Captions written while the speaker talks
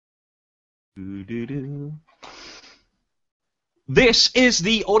Doo-doo-doo. This is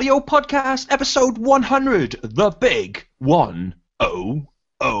the audio podcast, episode 100, the big 100.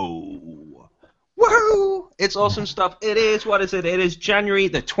 Woohoo! It's awesome stuff. It is, what is it? It is January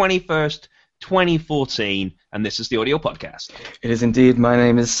the 21st, 2014, and this is the audio podcast. It is indeed. My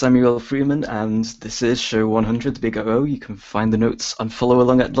name is Samuel Freeman, and this is show 100, the big 00. You can find the notes and follow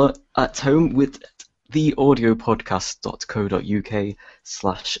along at home with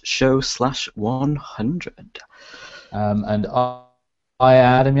theaudiopodcast.co.uk/show/100. And I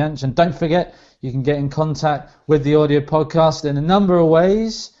am Adam Yanch, and don't forget, you can get in contact with the audio podcast in a number of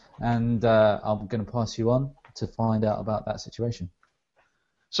ways, and I'm going to pass you on to find out about that situation.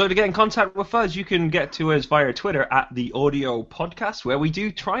 So to get in contact with us, you can get to us via Twitter at the Audio Podcast, where we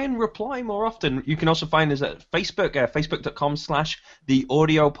do try and reply more often. You can also find us at Facebook, facebook.com/the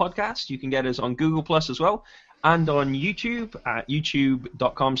Audio Podcast. You can get us on Google Plus as well, and on YouTube at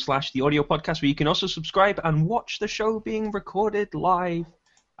youtube.com/the Audio Podcast, where you can also subscribe and watch the show being recorded live.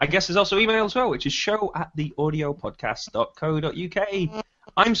 I guess there's also email as well, which is show@theaudiopodcast.co.uk.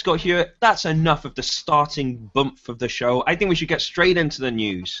 I'm Scott Hewitt. That's enough of the starting bump of the show. I think we should get straight into the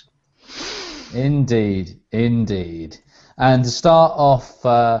news. Indeed. And to start off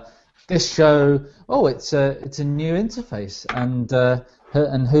this show, it's a new interface, and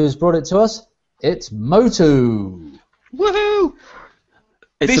who's brought it to us? It's Motu. Woohoo!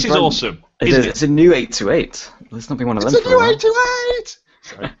 This is awesome. It's a new 828. There's not been one of them. It's a new 828.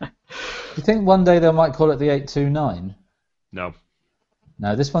 Sorry. You think one day they might call it the 829? No.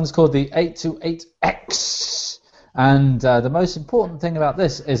 No, this one's called the 828X, and the most important thing about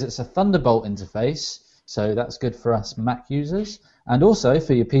this is it's a Thunderbolt interface, so that's good for us Mac users, and also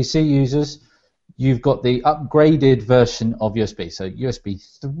for your PC users, you've got the upgraded version of USB, so USB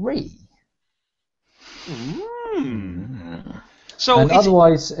 3. So and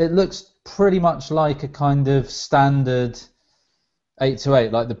otherwise, it looks pretty much like a kind of standard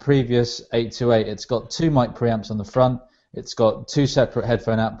 828, like the previous 828. It's got 2 mic preamps on the front. It's got 2 separate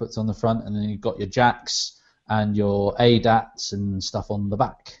headphone outputs on the front, and then you've got your jacks and your ADATs and stuff on the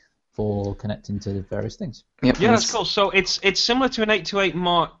back for connecting to various things. Yep, yeah, that's cool. So it's similar to an 828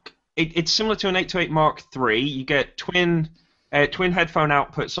 Mark. It's similar to an 828 Mark III. You get twin headphone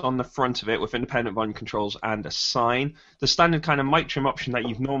outputs on the front of it with independent volume controls and a sign. The standard kind of mic trim option that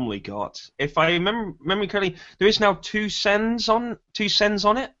you've normally got. If I remember correctly, there is now two sends on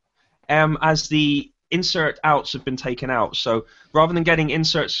it, as the insert outs have been taken out. So rather than getting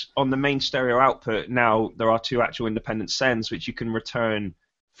inserts on the main stereo output, now there are 2 actual independent sends which you can return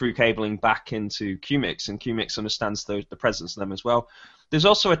through cabling back into QMix, and QMix understands the presence of them as well. There's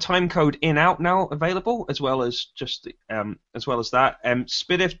also a timecode in-out now available, as well as that.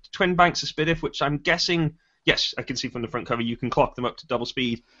 SPDIF, twin banks of SPDIF, which I'm guessing, yes, I can see from the front cover, you can clock them up to double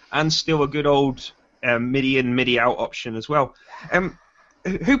speed, and still a good old MIDI in, MIDI out option as well.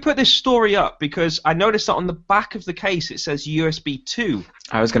 Who put this story up? Because I noticed that on the back of the case it says USB 2.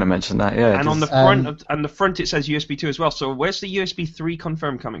 I was going to mention that, yeah. And on the front it says USB 2 as well. So where's the USB 3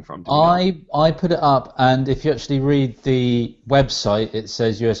 confirmed coming from? I put it up, and if you actually read the website, it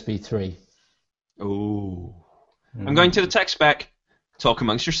says USB 3. Ooh. I'm going to the tech spec. Talk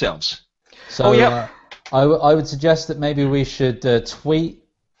amongst yourselves. So I would suggest that maybe we should tweet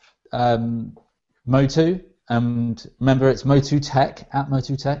Motu. And remember, it's Motu Tech, at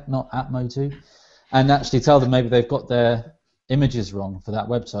Motu Tech, not at Motu, and actually tell them maybe they've got their images wrong for that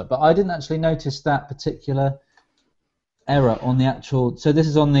website. But I didn't actually notice that particular error on the actual. So this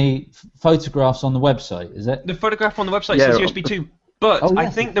is on the photographs on the website, is it? The photograph on the website says USB 2, but I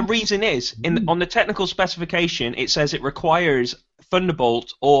think the reason is on the technical specification it says it requires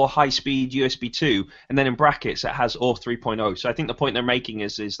Thunderbolt or high-speed USB 2, and then in brackets it has or 3.0. So I think the point they're making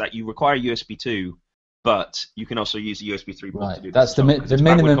is that you require USB 2. But you can also use a USB 3 port to do that. That's the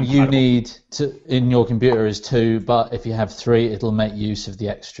minimum you need in your computer is 2, but if you have 3, it'll make use of the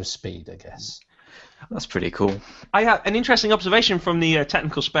extra speed, I guess. That's pretty cool. I have an interesting observation from the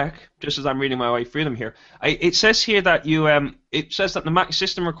technical spec, just as I'm reading my way through them here. It says here that it says that the Mac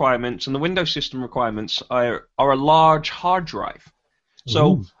system requirements and the Windows system requirements are a large hard drive.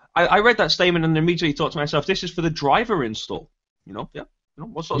 So I read that statement and immediately thought to myself, this is for the driver install.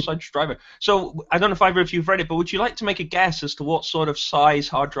 What sort of size driver? So I don't know if either of you have read it, but would you like to make a guess as to what sort of size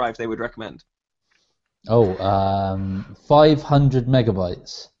hard drive they would recommend? 500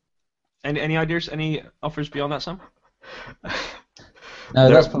 megabytes. Any ideas? Any offers beyond that, Sam? No,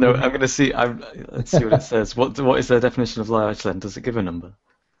 I'm going to see. Let's see what it says. What is their definition of large then? Does it give a number?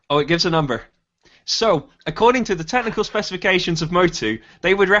 Oh, it gives a number. So, according to the technical specifications of Motu,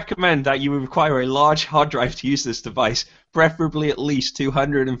 they would recommend that you would require a large hard drive to use this device, preferably at least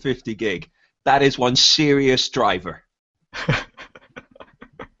 250 gig. that is one serious driver.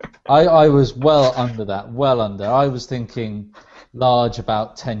 I was well under that, well under. I was thinking large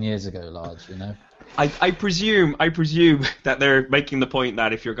about 10 years ago, large, you know. I presume that they're making the point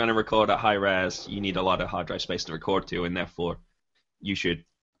that if you're going to record at high res, you need a lot of hard drive space to record to, and therefore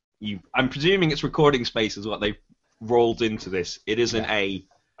I'm presuming it's recording space is what they've rolled into this. It isn't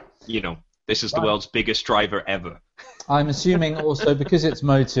this is the world's biggest driver ever. I'm assuming also because it's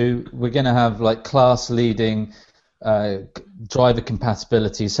Motu, we're going to have like class-leading driver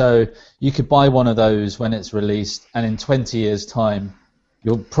compatibility. So you could buy one of those when it's released, and in 20 years' time,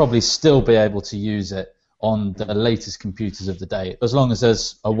 you'll probably still be able to use it on the latest computers of the day, as long as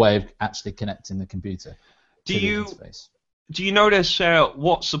there's a way of actually connecting the computer to the interface. Do you notice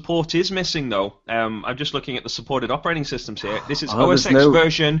what support is missing, though? I'm just looking at the supported operating systems here. This is OS X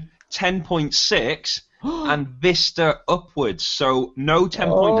version 10.6 and Vista upwards, so no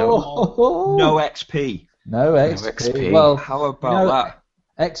 10.0, no XP. No XP. Well, how about that?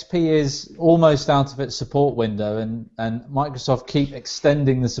 XP is almost out of its support window, and Microsoft keep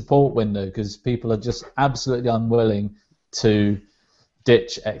extending the support window because people are just absolutely unwilling to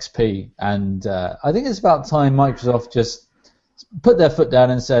ditch XP. And I think it's about time Microsoft just put their foot down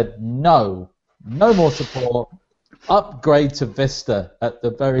and said, no more support, upgrade to Vista at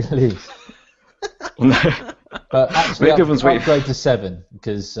the very least. But actually upgrade to 7,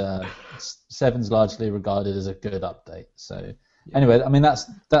 because 7's largely regarded as a good update. So anyway, I mean that's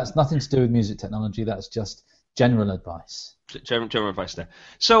nothing to do with music technology. That's just general advice. General advice there.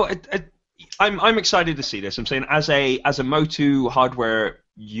 So I'm excited to see this. I'm saying as a Motu hardware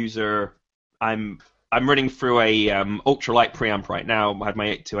user, I'm running through a ultralight preamp right now. I had my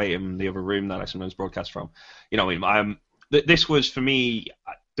 828 in the other room that I sometimes broadcast from. This was for me.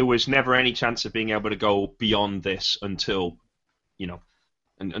 There was never any chance of being able to go beyond this until we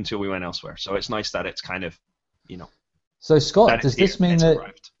went elsewhere. So it's nice that it's kind of, So Scott, does this mean that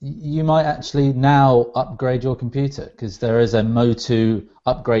you might actually now upgrade your computer because there is a Motu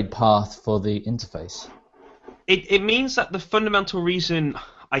upgrade path for the interface? It means that the fundamental reason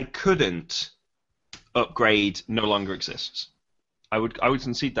I couldn't upgrade no longer exists. I would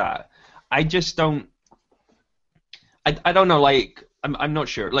concede that. I just don't. I don't know. Like I'm not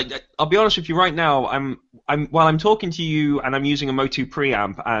sure. Like I'll be honest with you right now. While I'm talking to you and I'm using a Motu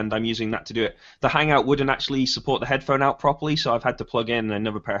preamp and I'm using that to do it. The Hangout wouldn't actually support the headphone out properly, so I've had to plug in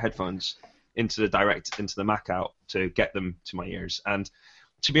another pair of headphones into the Mac out to get them to my ears. And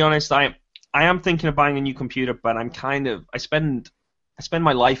to be honest, I am thinking of buying a new computer, but I spend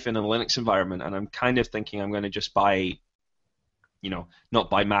my life in a Linux environment, and I'm kind of thinking I'm going to just buy, not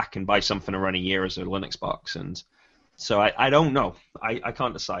buy Mac and buy something to run a year as a Linux box. And so I don't know. I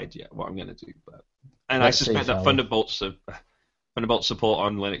can't decide yet what I'm going to do. And I suspect that Thunderbolt support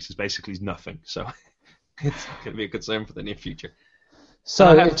on Linux is basically nothing. So it's going to be a concern for the near future. So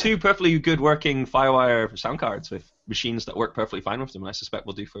I have two perfectly good working FireWire sound cards with machines that work perfectly fine with them, and I suspect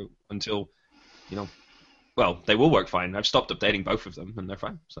will do until, well, they will work fine. I've stopped updating both of them, and they're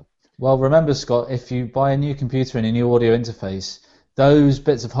fine. So. Well, remember, Scott, if you buy a new computer and a new audio interface, those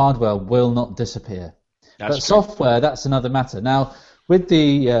bits of hardware will not disappear. But software, that's another matter. Now, with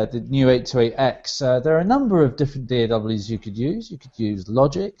the new 828X, there are a number of different DAWs you could use. You could use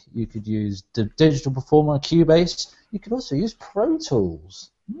Logic, you could use the Digital Performer, Cubase, you could also use Pro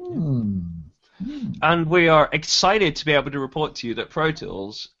Tools. And we are excited to be able to report to you that Pro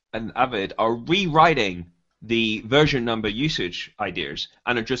Tools and Avid are rewriting the version number usage ideas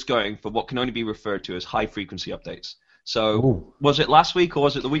and are just going for what can only be referred to as high-frequency updates. So, Was it last week or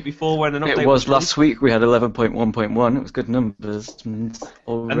was it the week before when an update was It was last week. We had 11.1.1. It was good numbers. And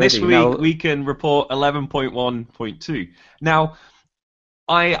this week we can report 11.1.2. Now,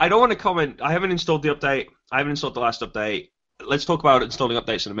 I don't want to comment. I haven't installed the update. I haven't installed the last update. Let's talk about installing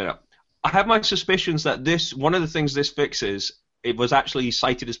updates in a minute. I have my suspicions that one of the things this fixes, it was actually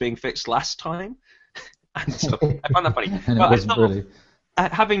cited as being fixed last time. And so I found that funny. And it wasn't really.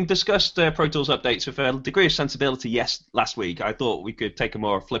 Having discussed Pro Tools updates with a degree of sensibility last week, I thought we could take a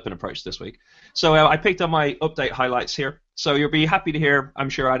more flippant approach this week. So I picked up my update highlights here. So you'll be happy to hear, I'm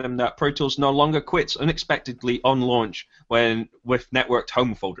sure, Adam, that Pro Tools no longer quits unexpectedly on launch with networked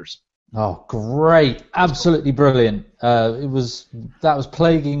home folders. Oh, great. Absolutely brilliant. That was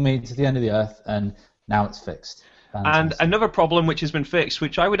plaguing me to the end of the earth, and now it's fixed. Fantastic. And another problem which has been fixed,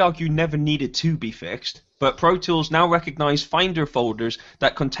 which I would argue never needed to be fixed, but Pro Tools now recognize Finder folders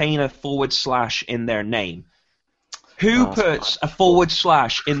that contain a / in their name. Who puts a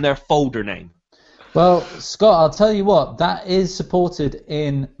 / in their folder name? Well, Scott, I'll tell you what, that is supported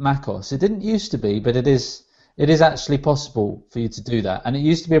in macOS. It didn't used to be, but it is it is actually possible for you to do that. And it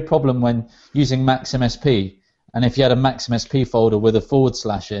used to be a problem when using Max MSP, and if you had a Max MSP folder with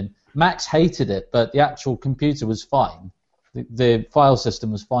a / in, Max hated it, but the actual computer was fine. The file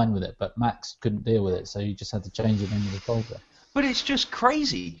system was fine with it, but Max couldn't deal with it, so you just had to change the name of the folder. But it's just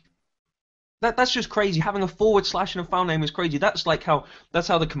crazy. That's just crazy. Having a / in a file name is crazy. That's how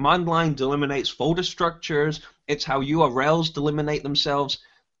the command line delimitates folder structures. It's how URLs delimitate themselves.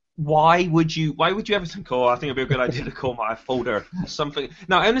 Why would you ever think, oh, I think it'd be a good idea to call my folder something?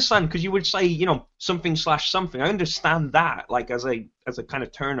 Now I understand, because you would say, something / something. I understand that, like as a kind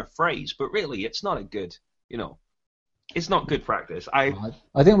of turn of phrase, but really it's not a good, it's not good practice. I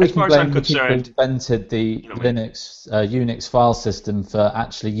think we as can far as I'm blame the people who concerned, invented the Unix file system for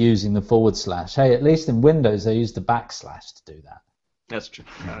actually using the /. Hey, at least in Windows they use the / to do that. That's true.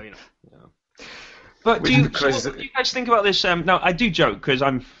 But what do you guys think about this? No, I do joke, because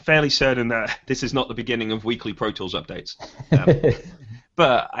I'm fairly certain that this is not the beginning of weekly Pro Tools updates.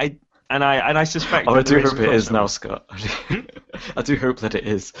 But I suspect. Oh, I do hope it is now, Scott. I do hope that it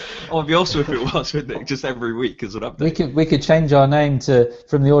is. Oh, it'd be awesome if it was, wouldn't it? Just every week as an update. We could change our name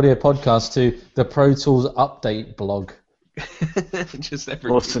from the audio podcast to the Pro Tools Update blog. Just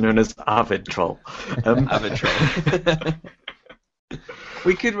every also known as Avid Troll. Avid Troll.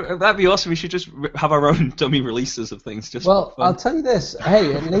 That'd be awesome. We should just have our own dummy releases of things. Just well, I'll tell you this.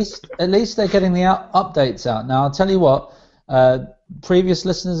 Hey, at least they're getting the updates out now. I'll tell you what. Previous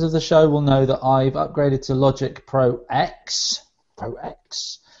listeners of the show will know that I've upgraded to Logic Pro X,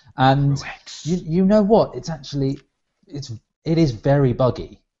 and you know what? It is very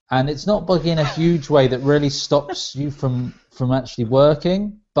buggy, and it's not buggy in a huge way that really stops you from actually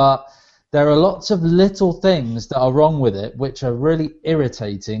working, but there are lots of little things that are wrong with it which are really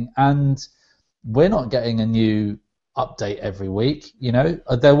irritating, and we're not getting a new update every week.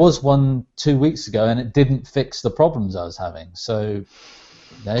 There was one 2 weeks ago and it didn't fix the problems I was having, so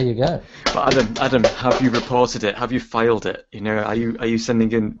there you go. But Adam, have you reported it? Have you filed it? Are you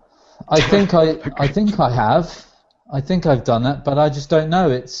sending in? I think I have. I think I've done it, but I just don't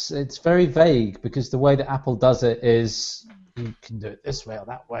know. It's very vague, because the way that Apple does it is you can do it this way or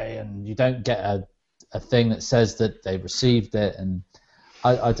that way, and you don't get a thing that says that they received it, and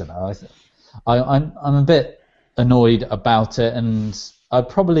I don't know. I'm a bit annoyed about it, and I'd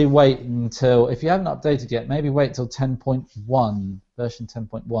probably wait until, if you haven't updated yet, maybe wait till 10.1, version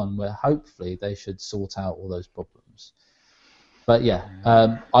 10.1, where hopefully they should sort out all those problems. But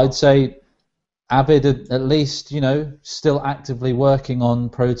yeah, I'd say Avid at least, still actively working on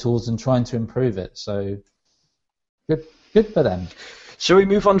Pro Tools and trying to improve it, so good for them. Shall we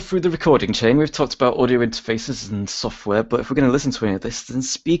move on through the recording chain? We've talked about audio interfaces and software, but if we're going to listen to any of this, then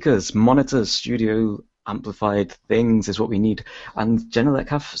speakers, monitors, studio amplified things is what we need. And Genelec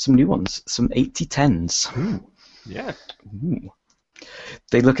have some new ones, some 8010s. Ooh, yeah. Ooh.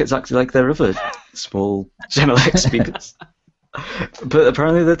 They look exactly like their other small Genelec speakers, but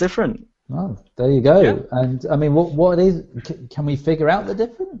apparently they're different. Oh, there you go. Yeah. And I mean, what is? Can we figure out the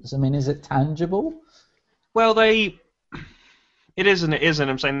difference? I mean, is it tangible? Well, it is and it isn't.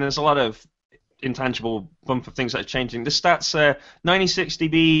 I'm saying there's a lot of intangible bump of things that are changing. The stats 96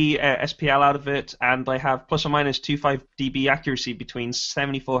 dB SPL out of it, and they have plus or minus 25 dB accuracy between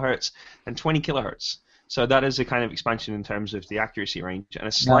 74 Hz and 20 kHz. So that is a kind of expansion in terms of the accuracy range, and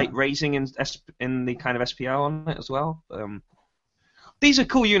a slight raising in the kind of SPL on it as well. These are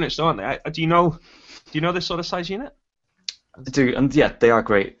cool units, though, aren't they? Do you know this sort of size unit? I do, and yeah, they are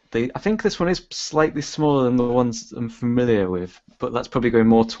great. I think this one is slightly smaller than the ones I'm familiar with, but that's probably going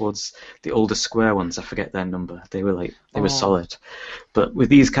more towards the older square ones. I forget their number. They were solid. But with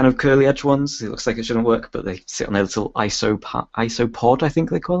these kind of curly edge ones, it looks like it shouldn't work, but they sit on their little ISO pod, I think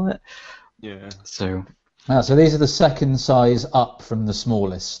they call it. Yeah. So these are the second size up from the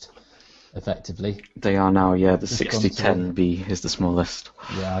smallest, effectively. They are now, yeah. The 6010B is the smallest.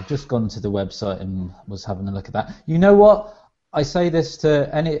 Yeah, I've just gone to the website and was having a look at that. You know what? I say this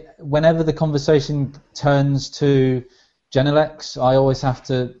to whenever the conversation turns to Genelecs, I always have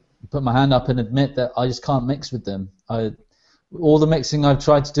to put my hand up and admit that I just can't mix with them. All the mixing I've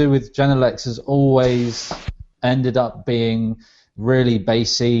tried to do with Genelecs has always ended up being really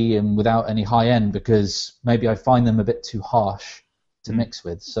bassy and without any high end, because maybe I find them a bit too harsh to mix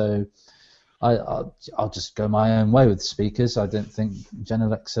with. So I'll just go my own way with speakers. I don't think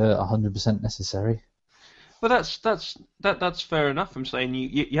Genelecs are 100% necessary. Well, that's fair enough. I'm saying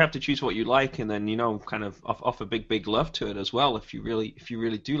you have to choose what you like, and then kind of offer big love to it as well if you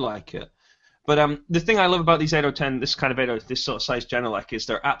really do like it. But the thing I love about these 8010, this sort of size Genelec, is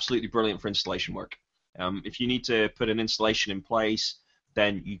they're absolutely brilliant for installation work. If you need to put an installation in place,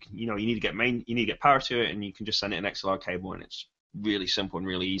 then you need to get power to it, and you can just send it an XLR cable, and it's really simple and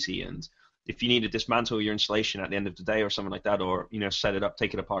really easy. And if you need to dismantle your installation at the end of the day or something like that, or set it up,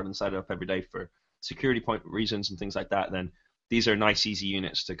 take it apart and set it up every day for security point reasons and things like that, then these are nice, easy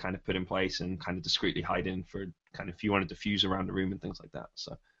units to kind of put in place and kind of discreetly hide in for kind of if you wanted to fuse around the room and things like that.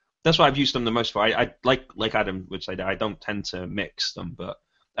 So that's why I've used them the most for. I like Adam would say that I don't tend to mix them, but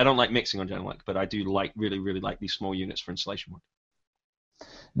I don't like mixing on Genelec, but I do really like these small units for installation work.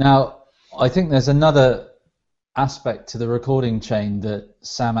 Now, I think there's another aspect to the recording chain that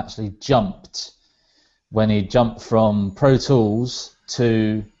Sam actually jumped when he jumped from Pro Tools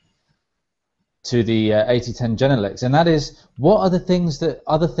to the 8010 Genelecs, and that is, what are the things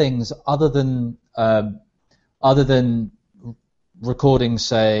other than recording,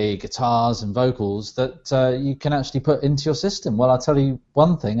 say, guitars and vocals that you can actually put into your system? Well, I'll tell you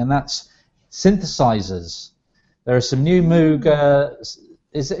one thing, and that's synthesizers. There are some new Moog.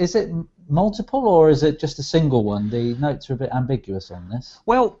 Is it multiple, or is it just a single one? The notes are a bit ambiguous on this.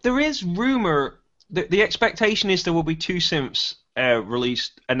 Well, there is rumor that the expectation is there will be 2 synths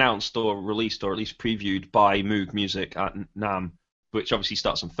announced or released, or at least previewed by Moog Music at NAMM, which obviously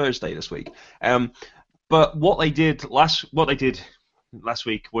starts on Thursday this week. But what they did last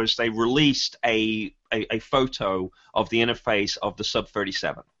week was they released a photo of the interface of the Sub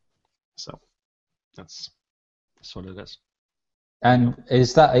 37. So that's what it is. And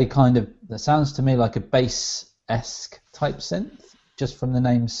is that that sounds to me like a bass-esque type synth, just from the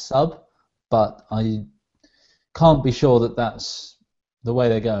name Sub, but I can't be sure that that's the way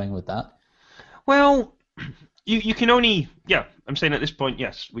they're going with that. Well, you can only, I'm saying at this point,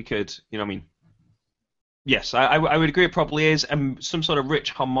 yes, we could, yes, I would agree it probably is, and some sort of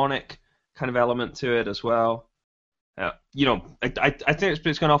rich harmonic kind of element to it as well. I think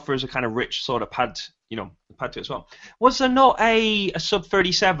it's going to offer us a kind of rich sort of pad to it as well. Was there not a Sub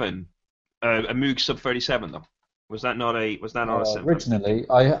 37, a Moog Sub 37 though? Was that not a synth? Originally,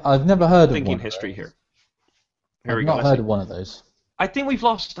 I've never heard of thinking one. History here. I've not heard of one of those. I think we've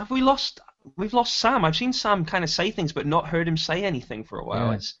lost Sam. I've seen Sam kind of say things, but not heard him say anything for a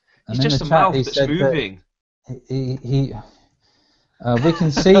while. Yeah. He's just a mouth that's moving. We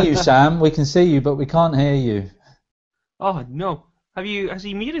can see you, Sam. We can see you, but we can't hear you. Oh no! Has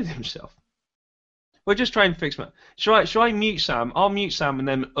he muted himself? We'll just try and fix it. Shall I mute Sam? I'll mute Sam and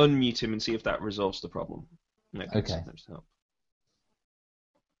then unmute him and see if that resolves the problem. Okay.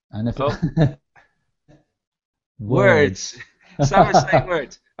 And if words. Sam is saying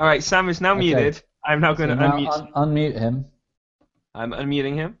words. All right, Sam is now muted. I'm now going to unmute. Unmute him. I'm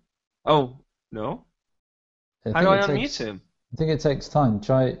unmuting him. Oh no! How do I unmute him? I think it takes time.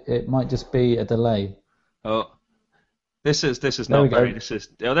 Try. It might just be a delay. Oh, this is not very. This is.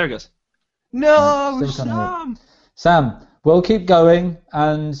 Oh, there it goes. No, Sam. Sam, we'll keep going,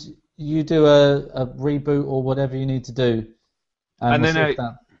 and you do a reboot or whatever you need to do. And then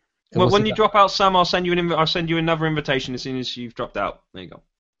when you drop out, Sam, I'll send you another invitation as soon as you've dropped out. There you go.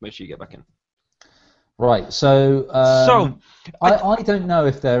 Make sure you get back in. Right. So. I don't know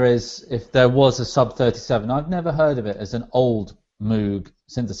if there was a Sub 37. I've never heard of it as an old Moog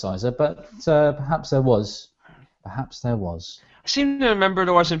synthesizer, but perhaps there was. Perhaps there was. I seem to remember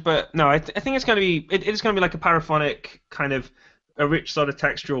there wasn't, but no, I think it's going to be. It is going to be like a paraphonic kind of a rich sort of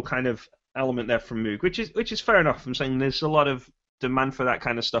textural kind of element there from Moog, which is fair enough. I'm saying there's a lot of demand for that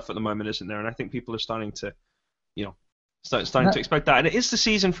kind of stuff at the moment, isn't there? And I think people are starting to, to expect that. And it is the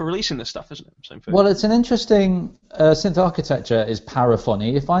season for releasing this stuff, isn't it? Well, it's an interesting synth architecture is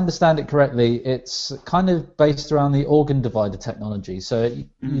paraphony. If I understand it correctly, it's kind of based around the organ divider technology. So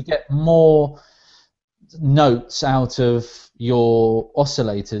you get more notes out of your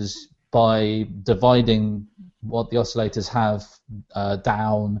oscillators by dividing what the oscillators have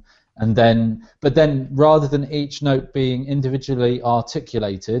down, but then rather than each note being individually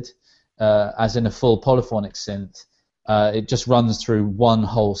articulated, as in a full polyphonic synth, it just runs through one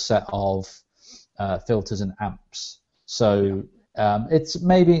whole set of filters and amps. So it's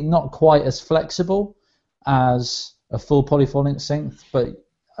maybe not quite as flexible as a full polyphonic synth, but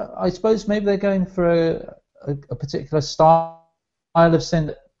I suppose maybe they're going for a particular style of synth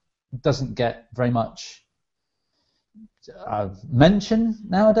that doesn't get very much mention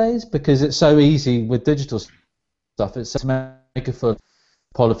nowadays because it's so easy with digital stuff. It's to make a full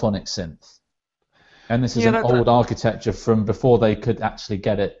polyphonic synth. And this is an old architecture from before they could actually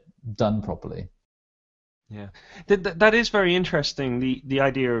get it done properly. Yeah, that is very interesting. The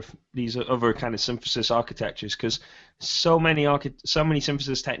idea of these other kind of synthesis architectures, because so many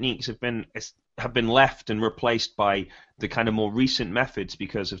synthesis techniques have been left and replaced by the kind of more recent methods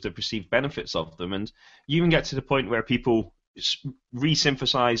because of the perceived benefits of them. And you even get to the point where people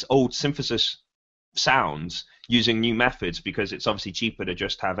re-synthesize old synthesis sounds using new methods, because it's obviously cheaper to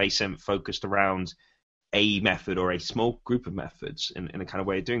just have a synth focused around a method or a small group of methods in a kind of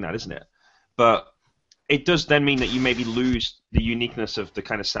way of doing that, isn't it? But it does then mean that you maybe lose the uniqueness of the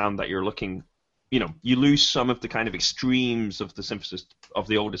kind of sound that you're looking. You lose some of the kind of extremes of the synthesis, of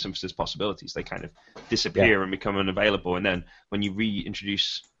the older synthesis possibilities. They kind of disappear and become unavailable. And then when you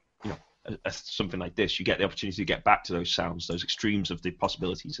reintroduce, something like this, you get the opportunity to get back to those sounds, those extremes of the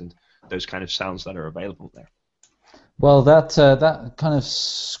possibilities, and those kind of sounds that are available there. Well, that kind of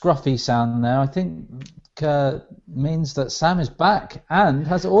scruffy sound there, I think, means that Sam is back and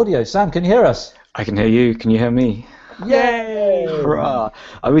has audio. Sam, can you hear us? I can hear you. Can you hear me? Yay! Hurrah!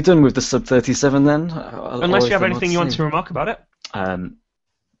 Are we done with the Sub 37 then? Unless you have anything you want to remark about it.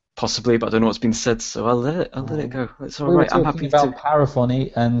 Possibly, but I don't know what's been said, so I'll let it go. It's all we right. were I'm talking happy about to.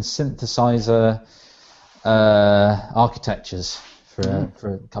 paraphony and synthesizer architectures for a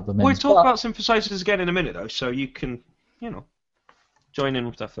couple of minutes. We'll talk about synthesizers again in a minute, though, so you can, join in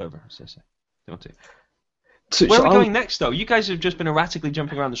with that further. So, if you want to. Where are we going next, though? You guys have just been erratically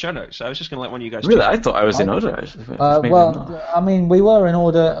jumping around the show notes, so I was just going to let one of you guys. Really, I thought I was in order. We were in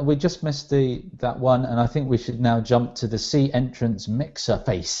order. We just missed that one, and I think we should now jump to the C entrance mixer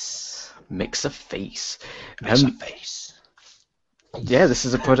face. Mixer face. Face. Yeah, this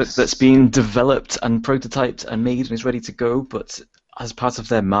is a product that's been developed and prototyped and made and is ready to go, but as part of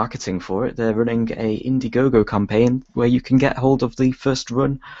their marketing for it, they're running a Indiegogo campaign where you can get hold of the first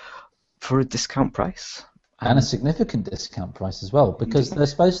run for a discount price. And a significant discount price as well, because they're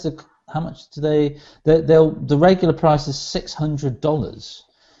supposed to. How much do they? The regular price is $600,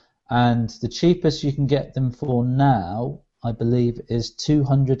 and the cheapest you can get them for now, I believe, is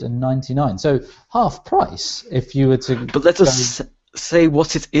 $299. So half price if you were to. But let us say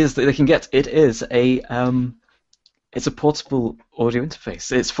what it is that they can get. It is it's a portable audio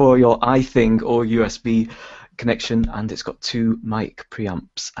interface. It's for your iThing or USB connection, and it's got 2 mic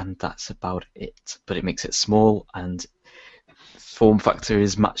preamps, and that's about it. But it makes it small, and form factor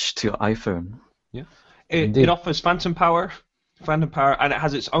is matched to your iPhone. Yeah, it offers phantom power, and it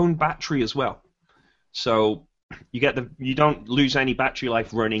has its own battery as well. So you don't lose any battery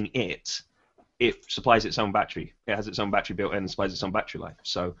life running it. It supplies its own battery. It has its own battery built in and supplies its own battery life.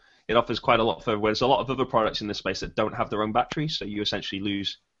 So it offers quite a lot. There's a lot of other products in this space that don't have their own battery, so you essentially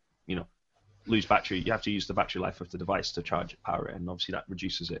lose battery. You have to use the battery life of the device to charge it, power it, and obviously that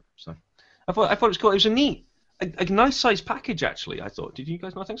reduces it. So I thought it was cool. It was a nice size package, actually. I thought. Did you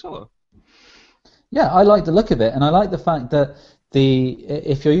guys not think so? Though? Yeah, I like the look of it, and I like the fact that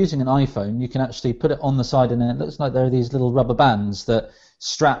if you're using an iPhone, you can actually put it on the side, and it looks like there are these little rubber bands that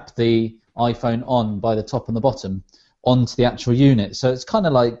strap the iPhone on by the top and the bottom onto the actual unit. So it's kind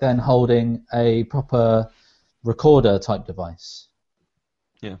of like then holding a proper recorder type device.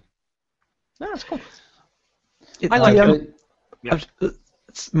 Yeah. No, that's cool. I like it. Yeah.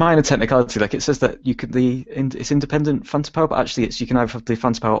 It's minor technicality. Like it says that you could it's independent phantom power, but actually you can either have the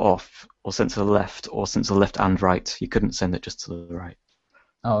phantom power off or sent to the left, or sent to the left and right. You couldn't send it just to the right.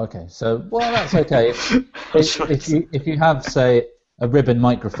 Oh, okay. So that's okay. If you have, say, a ribbon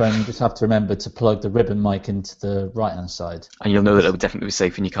microphone, you just have to remember to plug the ribbon mic into the right-hand side. And you'll know that it will definitely be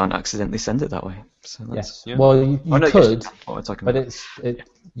safe, and you can't accidentally send it that way. So yes. Yeah. Well, you could, but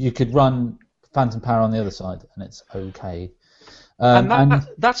you could run phantom power on the other side, and it's okay. And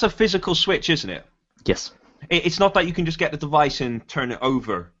that's a physical switch, isn't it? Yes. It's not that you can just get the device and turn it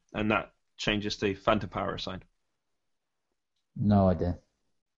over, and that changes the phantom power sign. No idea.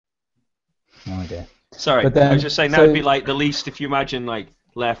 Sorry, but then, I was just saying that would be like the least, if you imagine like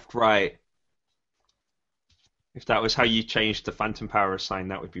left, right. If that was how you changed the phantom power sign,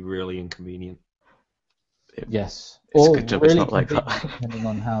 that would be really inconvenient. Yes. It's or a good job really it's not like that. Depending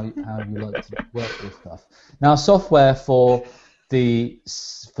on how you like to work with stuff. Now, software for the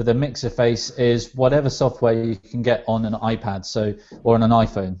mixer face is whatever software you can get on an iPad, or on an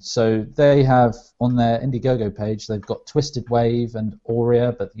iPhone. So they have on their Indiegogo page, they've got Twisted Wave and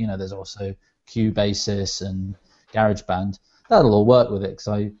Auria, but there's also Cubasis and GarageBand. That'll all work with it, because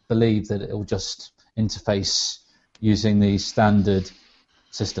I believe that it will just interface using the standard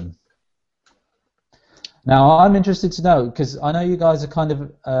system. Now, I'm interested to know, because I know you guys are kind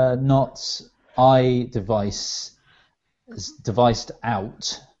of not deviced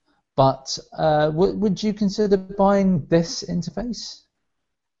out, but would you consider buying this interface?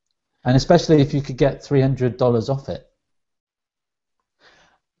 And especially if you could get $300 off it.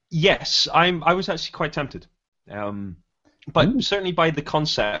 Yes, I was actually quite tempted, but certainly by the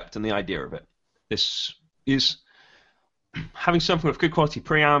concept and the idea of it. This is having something with good quality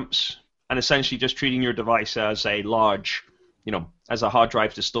preamps and essentially just treating your device as a large as a hard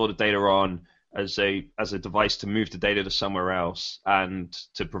drive to store the data on, as a device to move the data to somewhere else, and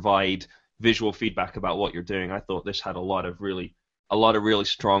to provide visual feedback about what you're doing. I thought this had a lot of really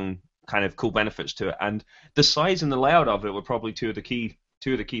strong kind of cool benefits to it, and the size and the layout of it were probably two of the key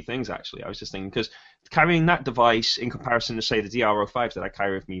things. Actually, I was just thinking, because carrying that device in comparison to, say, the DR-05 that I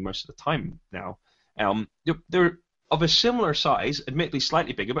carry with me most of the time now, they're of a similar size, admittedly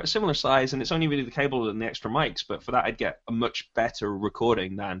slightly bigger, but a similar size, and it's only really the cable and the extra mics. But for that, I'd get a much better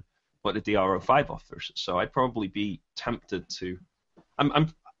recording than what the DR-05 offers. So I'd probably be tempted to.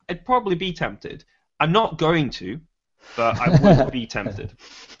 I'd probably be tempted. I'm not going to, but I would be tempted.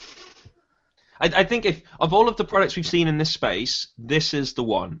 I think if of all of the products we've seen in this space, this is the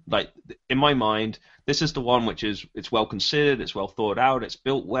one. Like, in my mind, this is the one which is, it's well considered, it's well thought out, it's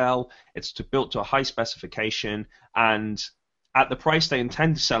built well, it's built to a high specification, and at the price they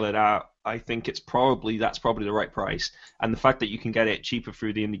intend to sell it at, I think that's probably the right price. And the fact that you can get it cheaper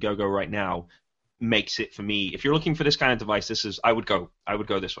through the Indiegogo right now makes it, for me, if you're looking for this kind of device, I would go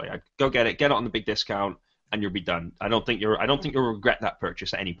this way. I'd go get it on the big discount, and you'll be done. I don't think you'll regret that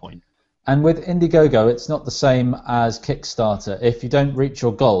purchase at any point. And with Indiegogo, it's not the same as Kickstarter. If you don't reach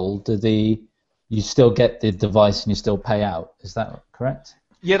your goal, you still get the device and you still pay out. Is that correct?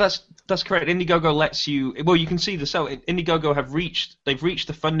 Yeah, that's correct. Indiegogo lets you. Well, you can see Indiegogo they've reached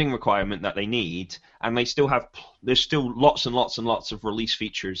the funding requirement that they need, and there's still lots and lots and lots of release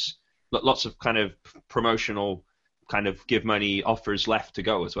features, lots of kind of promotional kind of give money offers left to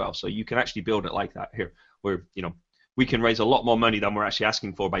go as well. So you can actually build it like that here, where we can raise a lot more money than we're actually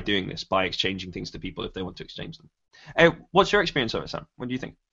asking for by doing this, by exchanging things to people if they want to exchange them. What's your experience of it, Sam? What do you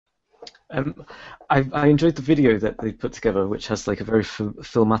think? I enjoyed the video that they put together, which has like a very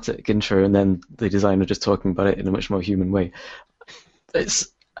filmatic intro, and then the designer just talking about it in a much more human way.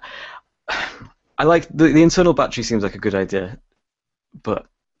 I like the internal battery, seems like a good idea, but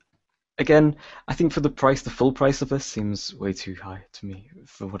again, I think for the price, the full price of this seems way too high to me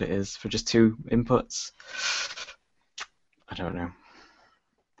for what it is, for just 2 inputs. I don't know.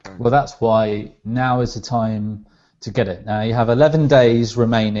 Well, that's why now is the time to get it. Now you have 11 days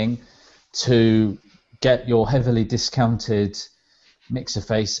remaining to get your heavily discounted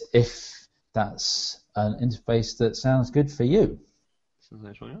Mixerface, if that's an interface that sounds good for you.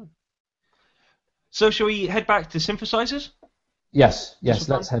 So shall we head back to synthesizers? Yes,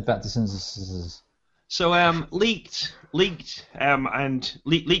 let's head back to synthesizers. So leaked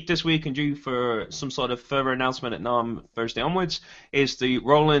this week and due for some sort of further announcement at NAMM Thursday onwards is the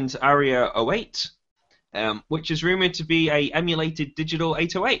Roland Aria 08, which is rumored to be a emulated digital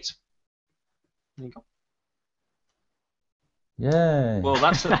 808. There you go. Yay! Well,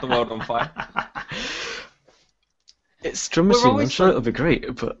 that set the world on fire. It's drum machine. I'm sure it'll be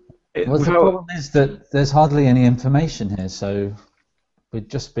great, but the problem is that there's hardly any information here, so we'd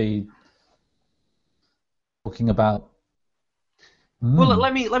just be talking about. Well,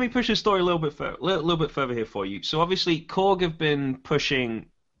 let me push the story a little bit further here for you. So obviously, Korg have been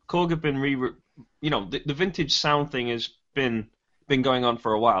the vintage sound thing has been going on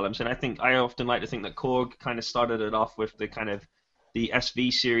for a while. I often like to think that Korg kind of started it off with the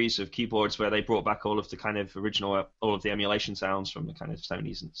SV series of keyboards, where they brought back all of the kind of original, all of the emulation sounds from the kind of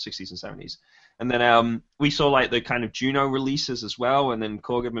 70s and 60s and 70s. And then we saw like the kind of Juno releases as well, and then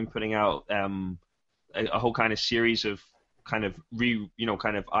Korg have been putting out a whole kind of series of kind of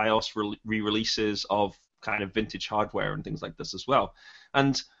iOS re-releases of kind of vintage hardware and things like this as well.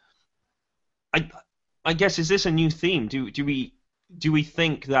 And I guess, is this a new theme? Do we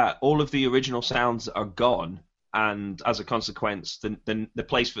think that all of the original sounds are gone, and as a consequence, the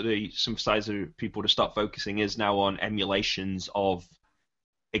place for the synthesizer people to start focusing is now on emulations of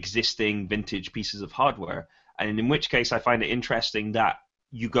existing vintage pieces of hardware? And in which case, I find it interesting that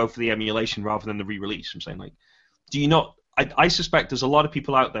you go for the emulation rather than the re-release. I'm saying, like, do you not? I suspect there's a lot of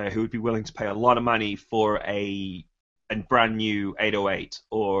people out there who would be willing to pay a lot of money for a brand new 808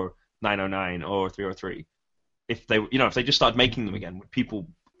 or 909 or 303 if they just started making them again. Would people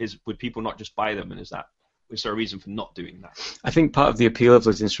not just buy them? And is there a reason for not doing that? I think part of the appeal of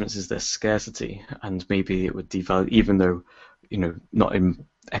those instruments is their scarcity, and maybe it would devalue, even though, not in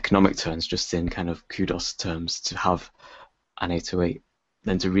economic terms, just in kind of kudos terms, to have an 808,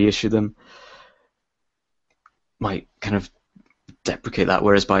 then to reissue them might kind of deprecate that,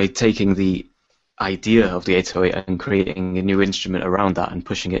 whereas by taking the idea of the 808 and creating a new instrument around that and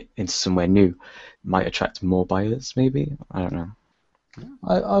pushing it into somewhere new might attract more buyers, maybe? I don't know.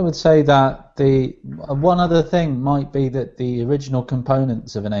 I would say that the one other thing might be that the original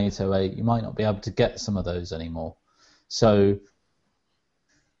components of an 808, you might not be able to get some of those anymore. So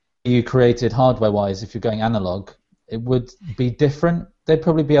you created hardware-wise, if you're going analog, it would be different. They'd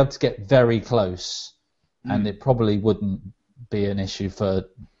probably be able to get very close, and it probably wouldn't be an issue for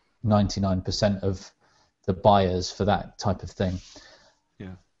 99% of the buyers for that type of thing.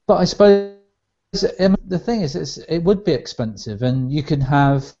 Yeah. But I suppose the thing is, it would be expensive, and you can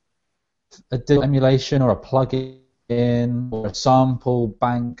have a digital emulation or a plug-in or a sample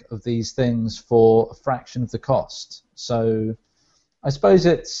bank of these things for a fraction of the cost. So I suppose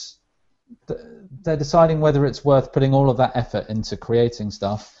they're deciding whether it's worth putting all of that effort into creating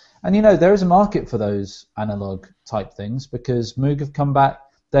stuff. And there is a market for those analog type things, because Moog have come back,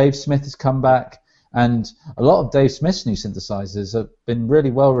 Dave Smith has come back, and a lot of Dave Smith's new synthesizers have been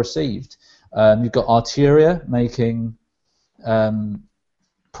really well received. You've got Arturia making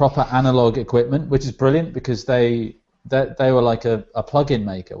proper analog equipment, which is brilliant, because they were like a plug-in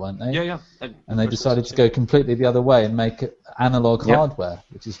maker, weren't they? Yeah. And they decided to go completely the other way and make analog hardware,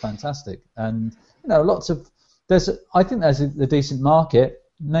 which is fantastic. And I think there's a decent market.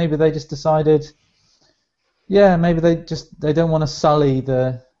 Maybe they just decided, maybe they don't want to sully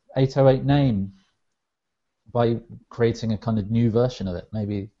the 808 name by creating a kind of new version of it.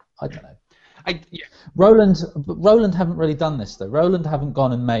 Maybe, I don't know. Roland haven't really done this though. Roland haven't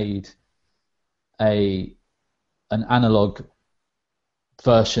gone and made an analog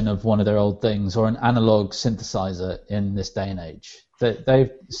version of one of their old things, or an analog synthesizer in this day and age.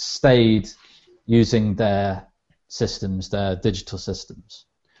 They've stayed using their systems, their digital systems.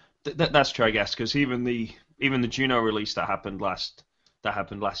 That's true, I guess, because even the Juno release that happened last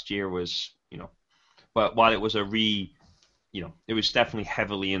year was, but while it was it was definitely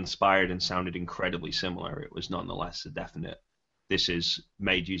heavily inspired and sounded incredibly similar, it was nonetheless a definite. This is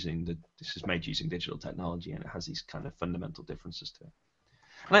made using digital technology, and it has these kind of fundamental differences to it.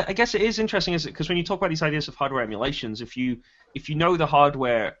 And I guess it is interesting, because when you talk about these ideas of hardware emulations, if you know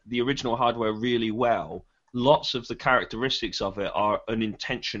the original hardware really well, lots of the characteristics of it are an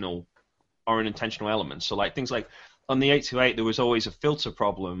intentional element. So like things like on the 828, there was always a filter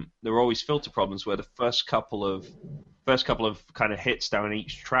problem. There were always filter problems where the first couple of kind of hits down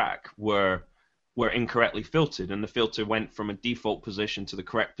each track were incorrectly filtered, and the filter went from a default position to the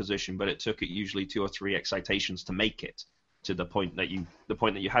correct position, but it took it usually 2 or 3 excitations to make it to the point that you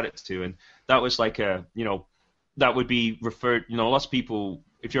had it to. And that was like that would be referred, lots of people,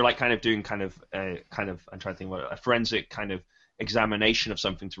 if you're like kind of doing I'm trying to think what a forensic kind of examination of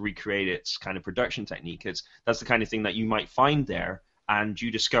something to recreate its kind of production technique, that's the kind of thing that you might find there, and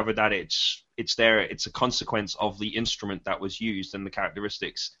you discover that it's a consequence of the instrument that was used and the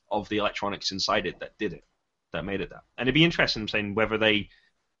characteristics of the electronics inside it that made it that. And it'd be interesting saying whether they,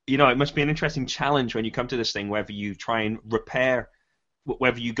 it must be an interesting challenge when you come to this thing, whether you try and repair,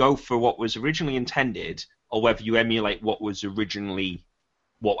 whether you go for what was originally intended, or whether you emulate what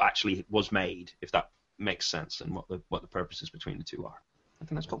actually was made, if that makes sense, and what the purposes between the two are. I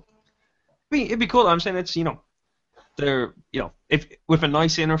think that's cool. It'd be cool. I'm saying it's they're if with a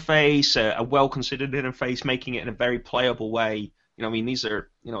nice interface, a well considered interface, making it in a very playable way. These are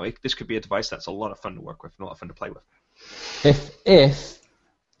this could be a device that's a lot of fun to work with and a lot of fun to play with. If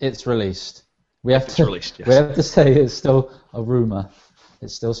it's released, we have to say it's still a rumor.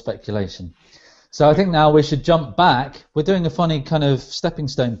 It's still speculation. So I think now we should jump back. We're doing a funny kind of stepping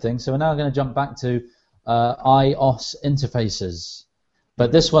stone thing, so we're now going to jump back to iOS interfaces.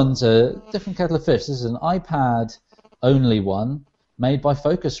 But this one's a different kettle of fish. This is an iPad-only one made by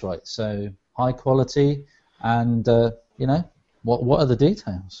Focusrite, so high quality. And what are the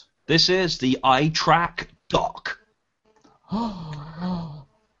details? This is the iTrack dock.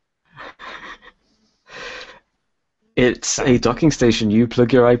 It's a docking station. You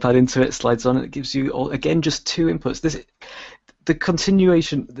plug your iPad into it, slides on, it gives you, again, just 2 inputs. The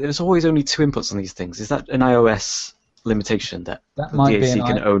continuation, there's always only 2 inputs on these things. Is that an iOS limitation that the DAC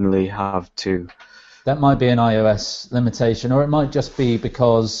can only have 2? That might be an iOS limitation, or it might just be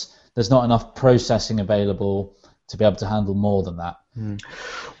because there's not enough processing available to be able to handle more than that.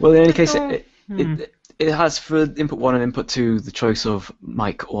 Well, in any case, it has for input 1 and input 2 the choice of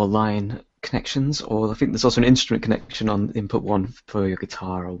mic or line connections, or I think there's also an instrument connection on input 1 for your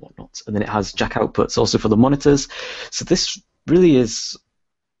guitar or whatnot, and then it has jack outputs also for the monitors. So this really is,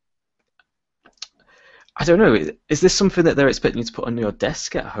 I don't know, is this something that they're expecting you to put on your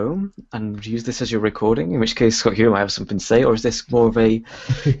desk at home and use this as your recording, in which case Scott Hugh might have something to say, or is this more of a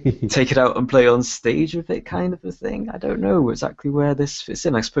take it out and play on stage with it kind of a thing? I don't know exactly where this fits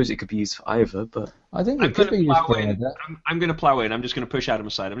in. I suppose it could be used for either, but I think it could be used for either. I'm going to plow in. I'm just going to push Adam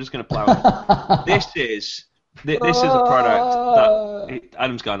aside. I'm just going to plow in. This is a product that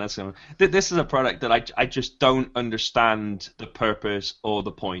Adam's gone. That's him. This is a product that I just don't understand the purpose or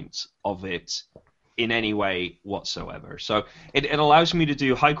the point of it in any way whatsoever. So it allows me to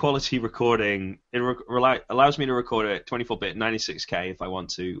do high quality recording. It allows me to record at 24-bit 96K if I want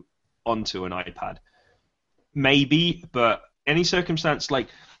to onto an iPad. Maybe, but any circumstance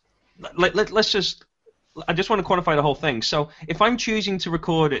let's just. I just want to quantify the whole thing. So if I'm choosing to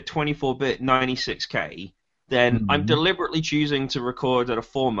record at 24-bit 96K, then I'm deliberately choosing to record at a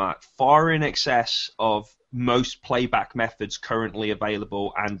format far in excess of most playback methods currently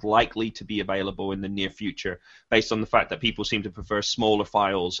available and likely to be available in the near future, based on the fact that people seem to prefer smaller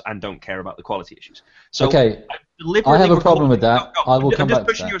files and don't care about the quality issues. So okay, I have a problem with that. I will come back to that. I'm just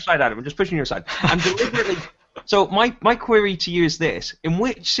pushing you aside, Adam. I'm just pushing you aside. I'm deliberately... So my query to you is this: in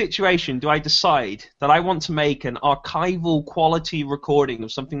which situation do I decide that I want to make an archival quality recording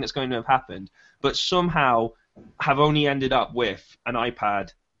of something that's going to have happened, but somehow have only ended up with an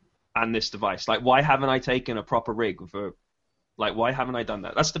iPad and this device? Like, why haven't I taken a proper rig why haven't I done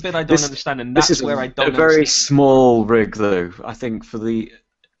that? That's the bit I don't understand, and that's where I don't understand. This is a very small rig, though. I think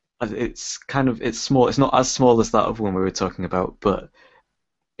it's small. It's not as small as that of one we were talking about, but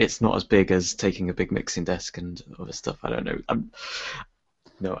it's not as big as taking a big mixing desk and other stuff. I don't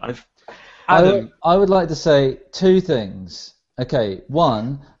know. I would like to say two things. Okay,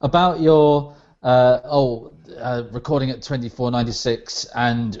 one about your recording at 2496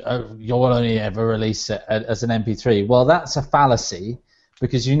 and you'll only ever release it as an MP3. Well, that's a fallacy,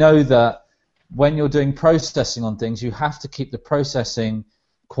 because you know that when you're doing processing on things, you have to keep the processing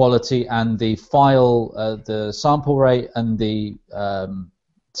quality and the file, the sample rate and the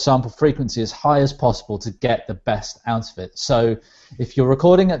sample frequency as high as possible to get the best out of it. So if you're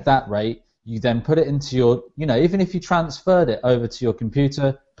recording at that rate, you then put it into your, even if you transferred it over to your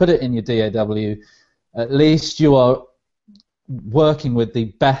computer, put it in your DAW, at least you are working with the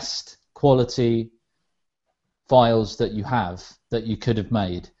best quality files that you have, that you could have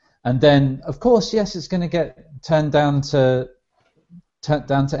made. And then, of course, yes, it's going to get turned down to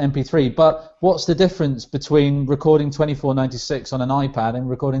MP3, but what's the difference between recording 2496 on an iPad and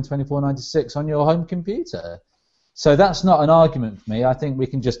recording 2496 on your home computer? So that's not an argument for me. I think we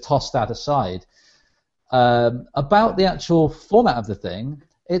can just toss that aside. About the actual format of the thing,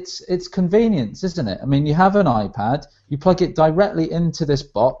 it's convenience, isn't it? I mean, you have an iPad, you plug it directly into this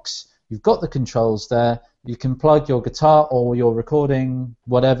box, you've got the controls there, you can plug your guitar or your recording,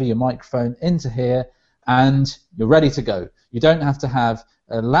 whatever, your microphone into here, and you're ready to go. You don't have to have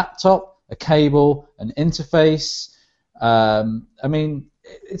a laptop, a cable, an interface. I mean,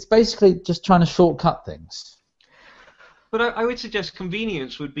 it's basically just trying to shortcut things. But I would suggest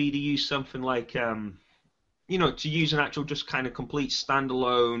convenience would be to use something like, to use an actual just kind of complete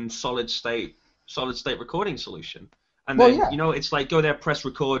standalone solid state recording solution. And then, it's like go there, press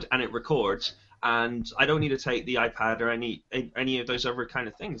record, and it records. And I don't need to take the iPad or any of those other kind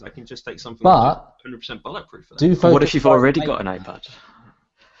of things. I can just take something that's 100% bulletproof for that. What if you've already got an iPad?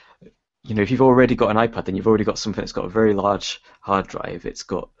 If you've already got an iPad, then you've already got something that's got a very large hard drive. It's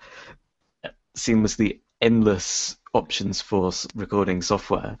got seamlessly endless options for recording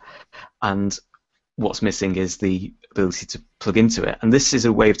software, and what's missing is the ability to plug into it. And this is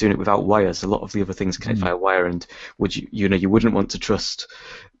a way of doing it without wires. A lot of the other things connect via wire, and you wouldn't want to trust.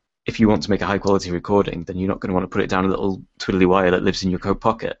 If you want to make a high-quality recording, then you're not going to want to put it down a little twiddly wire that lives in your coat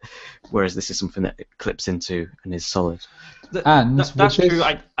pocket, whereas this is something that it clips into and is solid. That's true.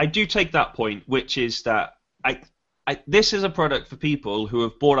 I do take that point, which is that this is a product for people who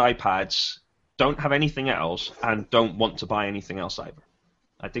have bought iPads, don't have anything else, and don't want to buy anything else either.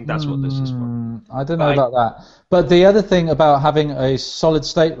 I think that's what this is for. I don't know about that. But the other thing about having a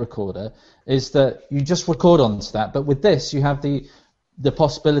solid-state recorder is that you just record onto that, but with this you have the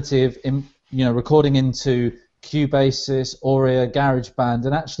possibility of recording into Cubasis, Aurea, GarageBand,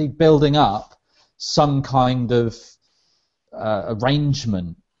 and actually building up some kind of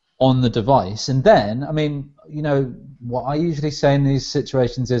arrangement on the device. And then, I mean, what I usually say in these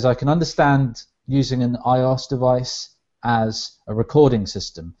situations is I can understand using an iOS device as a recording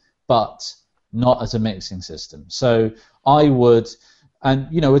system, but not as a mixing system. So I would, and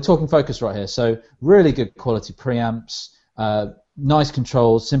we're talking Focusrite here, so really good quality preamps, nice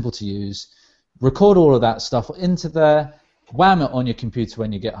controls, simple to use. Record all of that stuff into there, wham it on your computer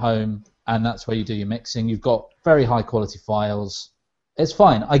when you get home, and that's where you do your mixing. You've got very high quality files. It's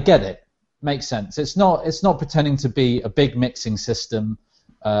fine. I get it. Makes sense. It's not pretending to be a big mixing system,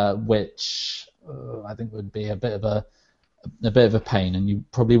 which I think would be a bit of a pain, and you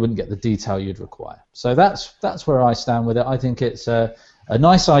probably wouldn't get the detail you'd require. So that's where I stand with it. I think it's a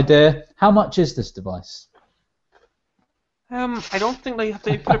nice idea. How much is this device? I don't think they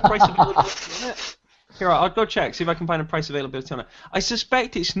put a price availability on it. Here, I'll go check, see if I can find a price availability on it. I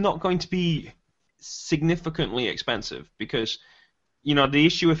suspect it's not going to be significantly expensive because, you know, the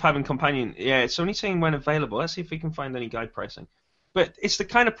issue with having Companion, it's only saying when available. Let's see if we can find any guide pricing. But it's the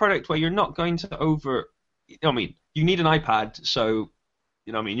kind of product where you're not going to you need an iPad, so,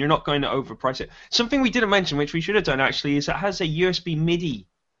 you're not going to overprice it. Something we didn't mention, which we should have done actually, is it has a USB MIDI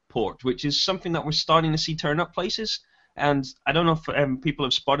port, which is something that we're starting to see turn up places. And I don't know if people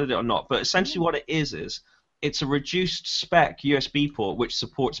have spotted it or not, but essentially what it is it's a reduced spec USB port which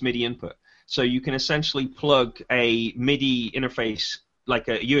supports MIDI input. So you can essentially plug a MIDI interface, like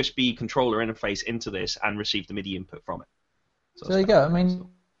a USB controller interface, into this and receive the MIDI input from it. So there you go. I mean,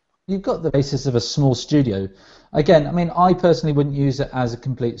 you've got the basis of a small studio. Again, I mean, I personally wouldn't use it as a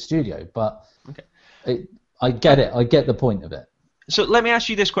complete studio, but I get it. I get the point of it. So let me ask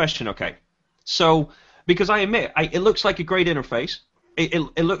you this question, okay? So, because I admit, it looks like a great interface.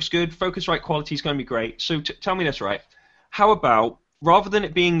 It looks good. Focusrite quality is going to be great. So tell me this, right? How about, rather than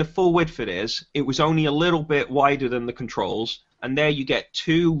it being the full width it was only a little bit wider than the controls, and there you get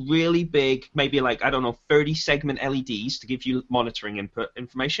two really big, maybe 30 segment LEDs to give you monitoring input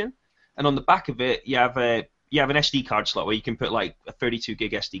information, and on the back of it you have an SD card slot where you can put like a 32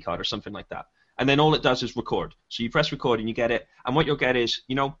 gig SD card or something like that, and then all it does is record. So you press record and you get it, and what you'll get is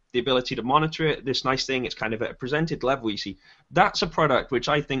the ability to monitor it. This nice thing, it's kind of at a presented level. You see, that's a product which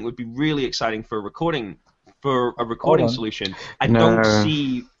I think would be really exciting for recording. For a recording solution, I don't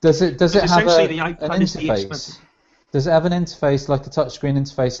see. Does it have the an iPad is the interface? Does it have an interface like a touchscreen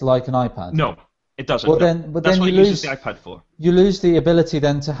interface like an iPad? No, it doesn't. Well, no. That's what it uses the iPad for. You lose the ability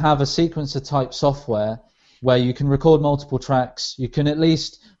then to have a sequencer type software where you can record multiple tracks. You can at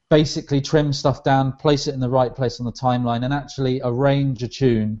least basically trim stuff down, place it in the right place on the timeline, and actually arrange a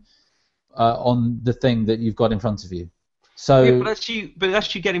tune on the thing that you've got in front of you. So, yeah, but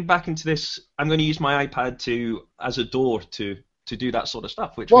that's you getting back into this. I'm going to use my iPad as a door to do that sort of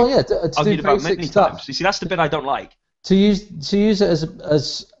stuff. Which to argued do about basic many stuff. times. You see, that's the bit I don't like. To use it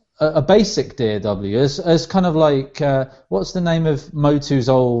as a basic DAW, as kind of like what's the name of Motu's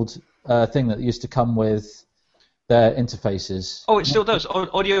old thing that used to come with their interfaces? Oh, it still does.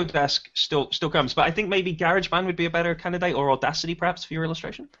 Audiodesk still comes, but I think maybe GarageBand would be a better candidate, or Audacity perhaps for your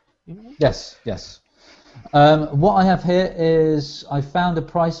illustration. Yes. What I have here is I found a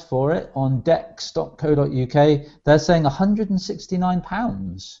price for it on dex.co.uk. They're saying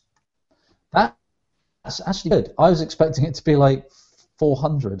 £169. That's actually good. I was expecting it to be like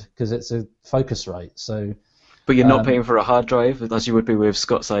 400 because it's a Focusrite. So. But you're not paying for a hard drive, as you would be with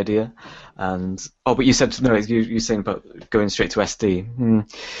Scott's idea. But you said no. You're saying about going straight to SD.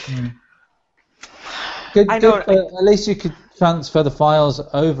 Good. At least you could transfer the files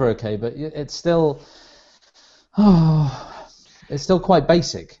over, okay. But it's still, it's still quite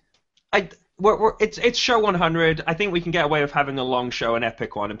basic. It's show 100. I think we can get away with having a long show, an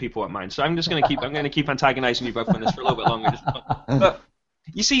epic one, and people won't mind. So I'm going to keep antagonizing you both on this for a little bit longer. But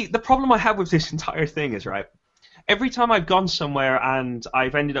you see, the problem I have with this entire thing is, right, every time I've gone somewhere and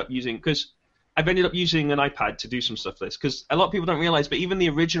I've ended up using an iPad to do some stuff like this, because a lot of people don't realize, but even the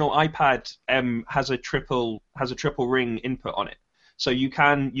original iPad has a triple ring input on it, so you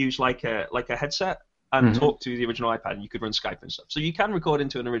can use like a headset and talk to the original iPad, and you could run Skype and stuff. So you can record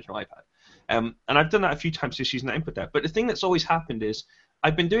into an original iPad. And I've done that a few times just using that input there. But the thing that's always happened is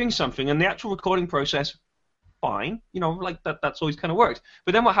I've been doing something, and the actual recording process, fine, that's always kind of worked.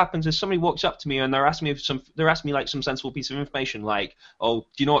 But then what happens is somebody walks up to me and they're asking me like some sensible piece of information, like, oh, do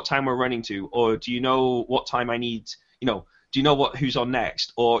you know what time we're running to, or do you know what time I need, do you know who's on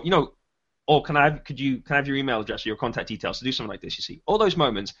next, or or can I have your email address or your contact details to do something like this? You see, all those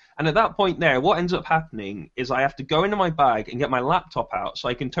moments, and at that point there, what ends up happening is I have to go into my bag and get my laptop out so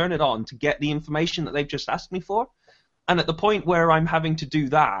I can turn it on to get the information that they've just asked me for. And at the point where I'm having to do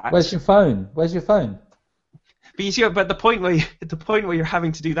that, where's your phone? But you see, at the point where you're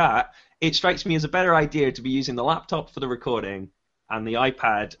having to do that, it strikes me as a better idea to be using the laptop for the recording and the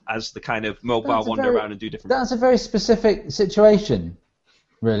iPad as the kind of mobile wander around and do different. That's a very specific situation.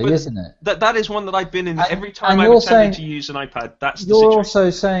 Really, isn't it? That is one that I've been in every time I've attempted to use an iPad. That's the situation. You're also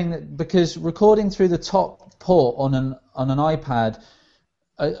saying that because recording through the top port on an iPad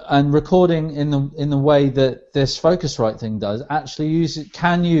and recording in the way that this Focusrite thing does actually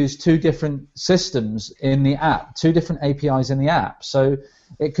can use two different systems in the app, two different APIs in the app. So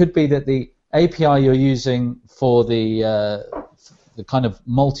it could be that the API you're using for the kind of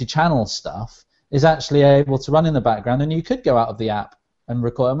multi-channel stuff is actually able to run in the background, and you could go out of the app and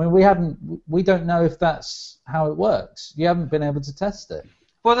record. I mean, we don't know if that's how it works. You haven't been able to test it.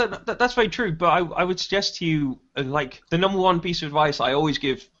 Well, that's very true, but I would suggest to you, like, the number one piece of advice I always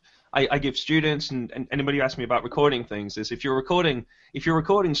give I give students and anybody who asks me about recording things is if you're recording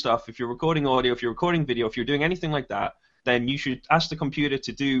stuff, if you're recording audio, if you're recording video, if you're doing anything like that, then you should ask the computer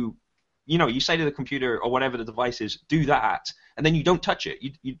to do, you say to the computer or whatever the device is, do that, and then you don't touch it.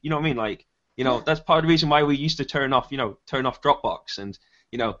 You know what I mean? Like, that's part of the reason why we used to turn off Dropbox, and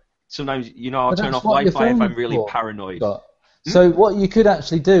sometimes I'll turn off Wi-Fi if I'm really paranoid. So what you could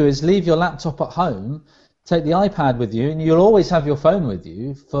actually do is leave your laptop at home, take the iPad with you, and you'll always have your phone with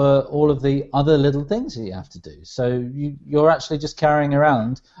you for all of the other little things that you have to do. So you're actually just carrying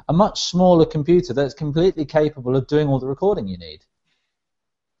around a much smaller computer that's completely capable of doing all the recording you need.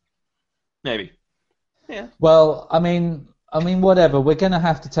 Maybe. Yeah. Well, I mean, whatever. We're going to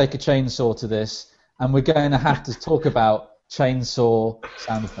have to take a chainsaw to this, and we're going to have to talk about chainsaw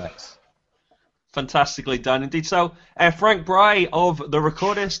sound effects. Fantastically done indeed. So, Frank Bry of The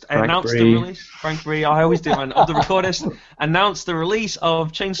Recordist announced the release. Frank Bry, I always do, man. Of The Recordist announced the release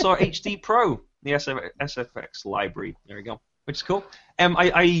of Chainsaw HD Pro, the SFX library. There we go, which is cool.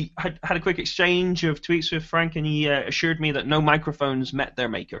 I had a quick exchange of tweets with Frank, and he assured me that no microphones met their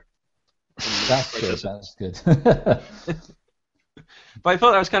maker. That's good. That's good. But I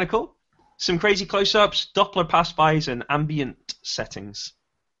thought that was kind of cool. Some crazy close-ups, Doppler pass-bys, and ambient settings.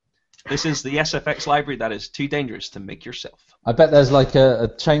 This is the SFX library that is too dangerous to make yourself. I bet there's like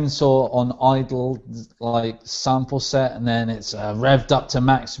a chainsaw on idle, like sample set, and then it's revved up to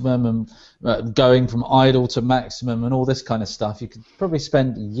maximum and going from idle to maximum and all this kind of stuff. You could probably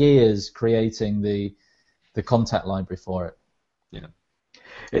spend years creating the contact library for it. Yeah.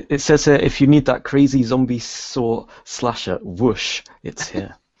 It says here, if you need that crazy zombie saw slasher, whoosh, it's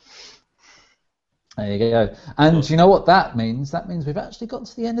here. There you go. And you know what that means? That means we've actually got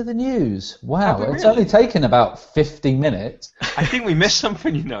to the end of the news. Wow, it's only taken about 50 minutes. I think we missed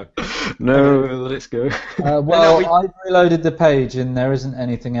something, No, let's go. I've reloaded the page and there isn't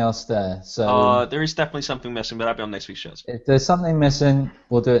anything else there. So there is definitely something missing, but that'll be on next week's shows. If there's something missing,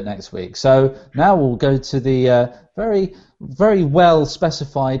 we'll do it next week. So now we'll go to the very, very well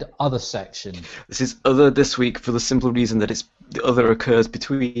specified other section. This is other this week for the simple reason that the other occurs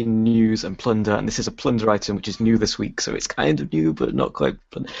between news and plunder, and this is a plunder item which is new this week, so it's kind of new but not quite.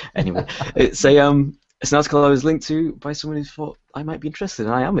 Anyway, it's an article I was linked to by someone who thought I might be interested,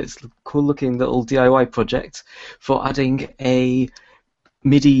 and I am. It's a cool-looking little DIY project for adding a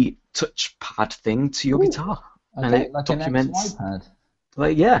MIDI touchpad thing to your guitar, and it like documents. An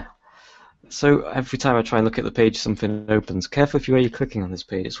Like yeah. So every time I try and look at the page, something opens. Careful if you're clicking on this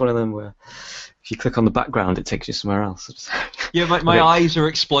page. It's one of them where if you click on the background, it takes you somewhere else. Yeah, my eyes are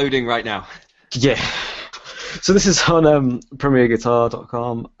exploding right now. Yeah. So this is on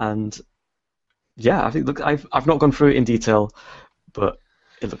PremierGuitar.com, and yeah, I think I've not gone through it in detail, but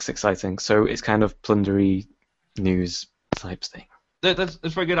it looks exciting. So it's kind of plundery news type thing. That's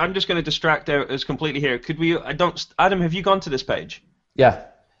very good. I'm just going to distract us completely here. Could we? Adam, have you gone to this page? Yeah.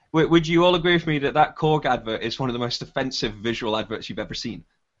 Would you all agree with me that Korg advert is one of the most offensive visual adverts you've ever seen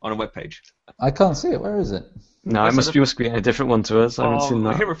on a web page? I can't see it. Where is it? No, it must be a different one to us. I haven't seen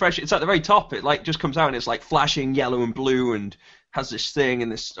that. Hit refresh. It's at the very top. It just comes out and it's like flashing yellow and blue and has this thing and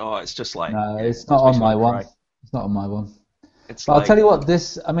this. Oh, it's just like. No, it's not on my one. It's not on my one. I'll tell you what.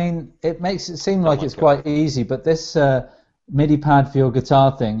 It makes it seem like it's quite easy, but this MIDI pad for your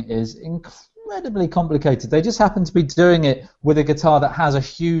guitar thing is incredibly complicated. They just happen to be doing it with a guitar that has a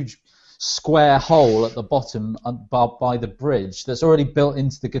huge square hole at the bottom by the bridge that's already built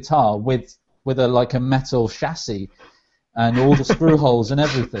into the guitar with a metal chassis and all the screw holes and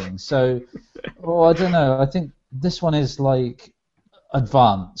everything. So, I don't know. I think this one is like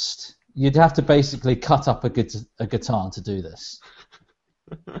advanced. You'd have to basically cut up a guitar to do this.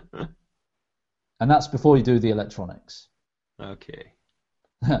 And that's before you do the electronics. Okay.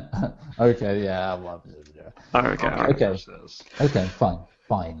 Okay, yeah. Okay,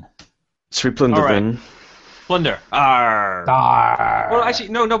 fine. Should we plunder then? Plunder. Arr. Arr. Well, actually,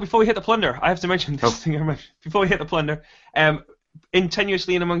 no. Before we hit the plunder, I have to mention this thing. Before we hit the plunder,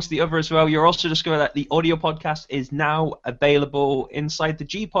 tenuously and amongst the other as well, you're also discovering that the audio podcast is now available inside the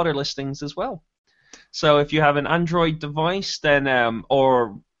G-Podder listings as well. So if you have an Android device, then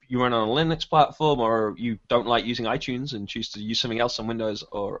or you run on a Linux platform, or you don't like using iTunes and choose to use something else on Windows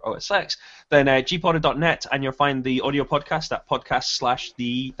or OS X, then gpodder.net, and you'll find the audio podcast at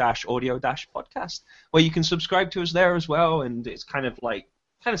podcast/the-audio-podcast, where you can subscribe to us there as well, and it's kind of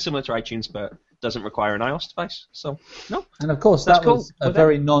similar to iTunes, but doesn't require an iOS device. So, no. And of course, that was a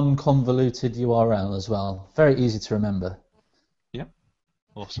very non-convoluted URL as well. Very easy to remember. Yeah.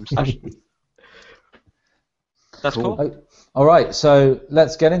 Awesome stuff. That's cool. All right, so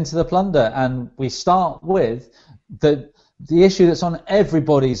let's get into the plunder, and we start with the the issue that's on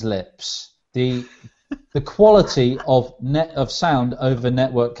everybody's lips, the quality of sound over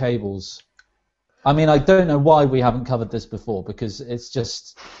network cables. I mean, I don't know why we haven't covered this before, because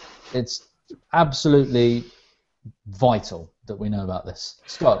it's absolutely vital that we know about this.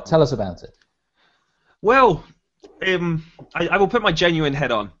 Scott, tell us about it. Well, I will put my genuine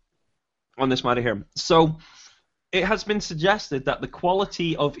head on this matter here. So, it has been suggested that the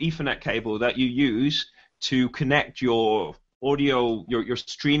quality of Ethernet cable that you use to connect your audio, your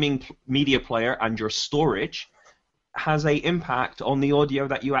streaming media player and your storage has an impact on the audio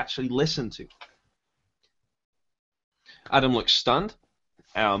that you actually listen to. Adam looks stunned.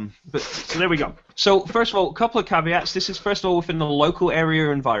 But so there we go. So first of all, a couple of caveats. This is first of all within the local area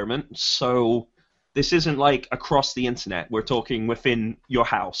environment. So this isn't like across the internet. We're talking within your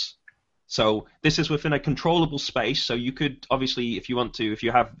house. So this is within a controllable space. So you could obviously, if you want to, if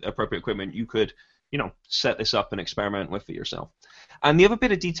you have appropriate equipment, you could, set this up and experiment with it yourself. And the other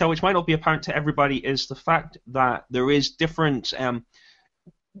bit of detail, which might not be apparent to everybody, is the fact that there is different.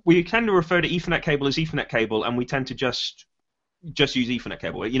 We tend to refer to Ethernet cable as Ethernet cable, and we tend to just use Ethernet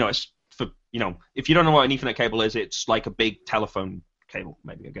cable. It's for if you don't know what an Ethernet cable is, it's like a big telephone cable.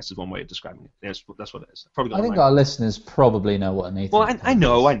 Maybe I guess is one way of describing it. That's what it is. Probably I think our listeners probably know what an Ethernet. Well, I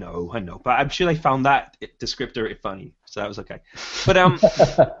know, but I'm sure they found that descriptor funny, so that was okay. But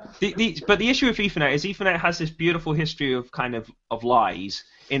the issue with Ethernet is Ethernet has this beautiful history of kind of lies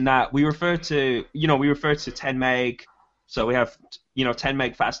in that we refer to 10 meg. So we have 10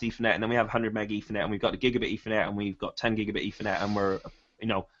 meg fast Ethernet, and then we have 100 meg Ethernet, and we've got the gigabit Ethernet, and we've got 10 gigabit Ethernet, and we're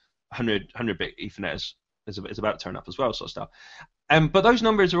 100 bit Ethernet is about to turn up as well, sort of stuff. But those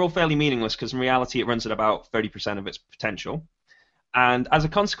numbers are all fairly meaningless because in reality it runs at about 30% of its potential. And as a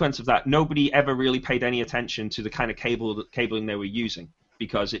consequence of that, nobody ever really paid any attention to the kind of cabling they were using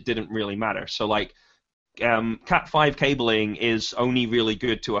because it didn't really matter. So like Cat5 cabling is only really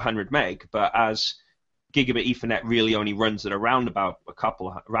good to 100 meg, but as gigabit Ethernet really only runs at around about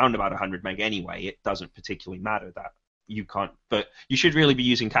 100 meg anyway, it doesn't particularly matter that you can't, but you should really be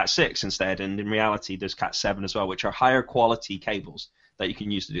using Cat6 instead, and in reality there's Cat7 as well, which are higher quality cables that you can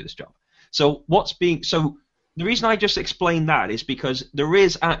use to do this job. So the reason I just explained that is because there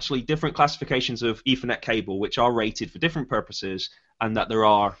is actually different classifications of Ethernet cable which are rated for different purposes, and that there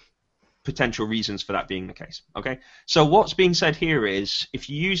are potential reasons for that being the case. Okay, so what's being said here is if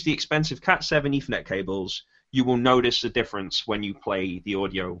you use the expensive Cat7 Ethernet cables, you will notice the difference when you play the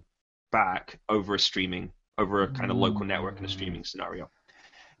audio back over a kind of local network in a streaming scenario.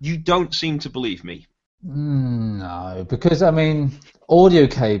 You don't seem to believe me. No, because I mean, audio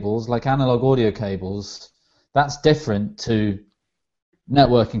cables, like analog audio cables, that's different to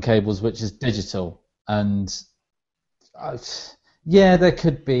networking cables, which is digital. And yeah, there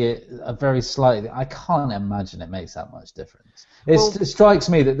could be a very slight. I can't imagine it makes that much difference. It strikes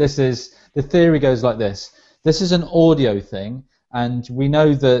me that the theory goes like this. This is an audio thing, and we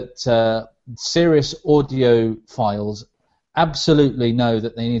know that serious audiophiles absolutely know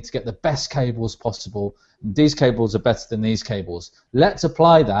that they need to get the best cables possible. And these cables are better than these cables. Let's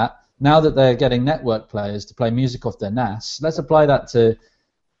apply that, now that they're getting network players to play music off their NAS, let's apply that to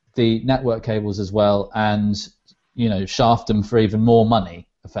the network cables as well and, shaft them for even more money,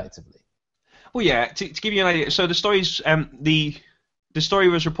 effectively. Well, yeah, to give you an idea, so the story's, the story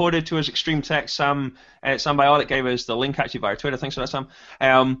was reported to us Extreme Tech. Sam Biotic gave us the link actually via Twitter. Thanks for that, Sam.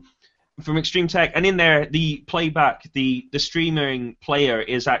 From Extreme Tech, and in there, the playback, the streaming player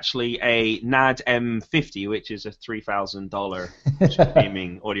is actually a NAD M50, which is a $3,000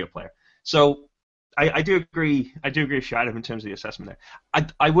 streaming audio player. So I do agree with you, Adam, in terms of the assessment there.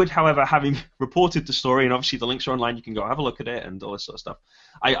 I would, however, having reported the story, and obviously the links are online, you can go have a look at it and all this sort of stuff.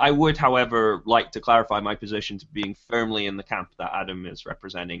 I would, however, like to clarify my position to being firmly in the camp that Adam is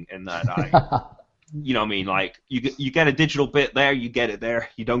representing, in that you know what I mean? Like, you get a digital bit there, you get it there.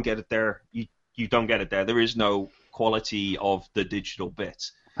 You don't get it there, you don't get it there. There is no quality of the digital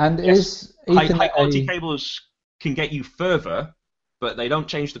bits. And is high quality cables can get you further, but they don't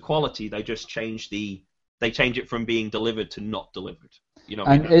change the quality. They just change it from being delivered to not delivered. You know.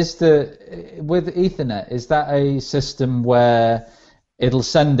 And with Ethernet, is that a system where it'll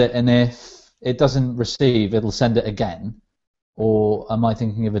send it, and if it doesn't receive, it'll send it again? Or am I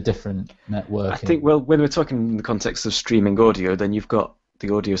thinking of a different network? I think, well, when we're talking in the context of streaming audio, then you've got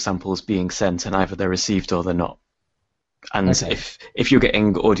the audio samples being sent, and either they're received or they're not. And okay. if you're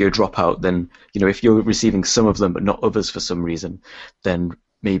getting audio dropout, then if you're receiving some of them but not others for some reason, then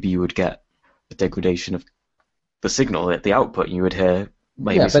maybe you would get a degradation of the signal at the output, and you would hear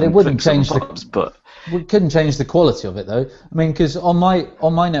maybe Yeah, but it some wouldn't flips and change the pops, but we couldn't change the quality of it though. I mean, because on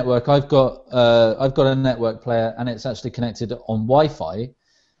my network, I've got a network player, and it's actually connected on Wi-Fi,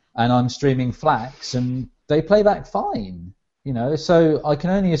 and I'm streaming FLACs, and they play back fine. You know, so I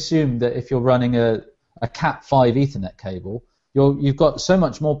can only assume that if you're running a Cat5 Ethernet cable, you've got so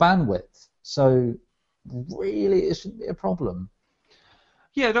much more bandwidth. So really, it shouldn't be a problem.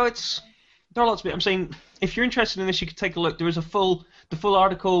 Yeah, no, there are lots of it. I'm saying if you're interested in this, you could take a look. There is the full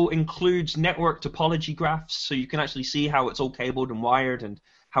article includes network topology graphs, so you can actually see how it's all cabled and wired and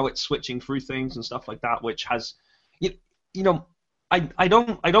how it's switching through things and stuff like that. Which has, you know, I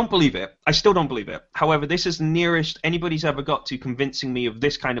don't believe it. I still don't believe it. However, this is the nearest anybody's ever got to convincing me of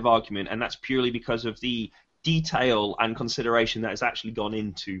this kind of argument, and that's purely because of the detail and consideration that has actually gone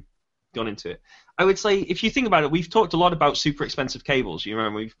into it. I would say, if you think about it, we've talked a lot about super expensive cables. You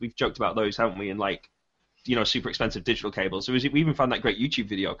remember we've joked about those, haven't we? And like, you know, super expensive digital cables. So we even found that great YouTube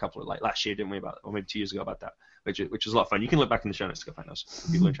video a couple of like last year, didn't we? Or maybe 2 years ago about that, which was a lot of fun. You can look back in the show notes to go find those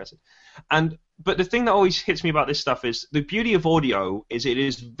if people are interested. But the thing that always hits me about this stuff is the beauty of audio is it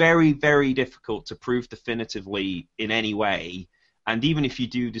is very, very difficult to prove definitively in any way. And even if you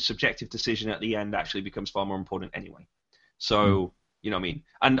do, the subjective decision at the end actually becomes far more important anyway. So. You know what I mean?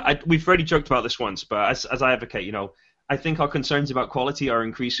 And we've already joked about this once, but as I advocate, you know, I think our concerns about quality are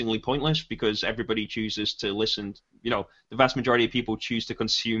increasingly pointless because everybody chooses to listen. You know, the vast majority of people choose to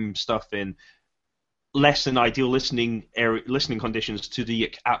consume stuff in less than ideal listening conditions to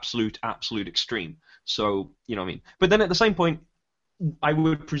the absolute extreme. So, you know what I mean? But then at the same point, I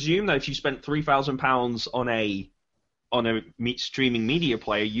would presume that if you spent £3,000 on a streaming media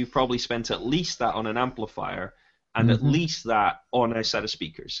player, you've probably spent at least that on an amplifier. And at least that on a set of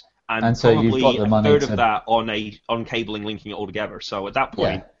speakers, and so probably you've got the money a third of that on cabling linking it all together. So at that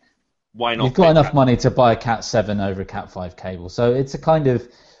point, why not? You've got enough money to buy a Cat7 over a Cat5 cable, so it's a kind of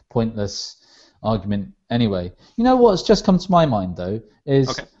pointless argument anyway. You know what's just come to my mind though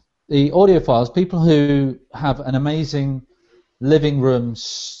is the audiophiles, people who have an amazing living room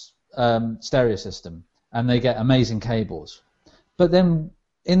stereo system, and they get amazing cables, but then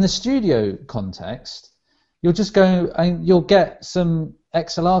in the studio context. You'll just go and you'll get some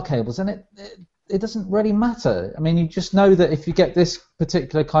XLR cables, and it doesn't really matter. I mean, you just know that if you get this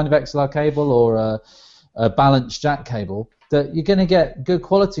particular kind of XLR cable or a balanced jack cable, that you're going to get good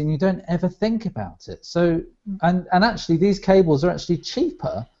quality, and you don't ever think about it. So, and actually, these cables are actually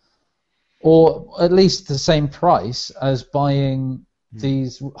cheaper, or at least the same price as buying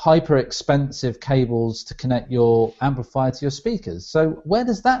these hyper expensive cables to connect your amplifier to your speakers. So, where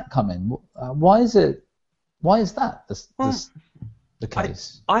does that come in? Why is that the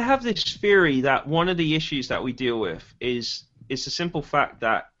case? I have this theory that one of the issues that we deal with is the simple fact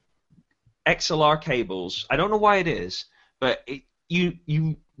that XLR cables, I don't know why it is, but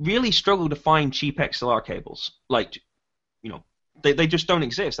you really struggle to find cheap XLR cables. Like, you know, they just don't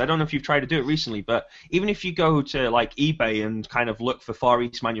exist. I don't know if you've tried to do it recently, but even if you go to like eBay and kind of look for Far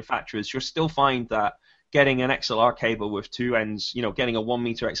East manufacturers, you'll still find that getting an XLR cable with two ends, you know, getting a 1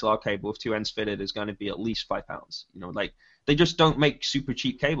 meter XLR cable with two ends fitted is going to be at least £5. You know, like they just don't make super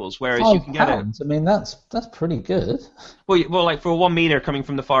cheap cables. Whereas you can get it. I mean, that's pretty good. Well, like for a 1 meter coming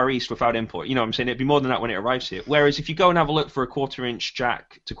from the Far East without import, you know what I'm saying? It'd be more than that when it arrives here. Whereas if you go and have a look for a 1/4 inch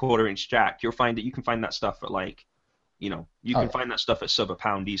jack to 1/4 inch jack, you'll find that you can find that stuff at like, you know, you can find that stuff at sub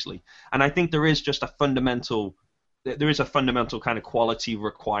 £1 easily. And I think there is just a fundamental kind of quality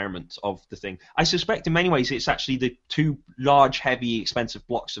requirement of the thing. I suspect in many ways it's actually the two large, heavy, expensive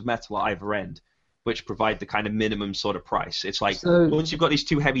blocks of metal at either end which provide the kind of minimum sort of price. It's like once you've got these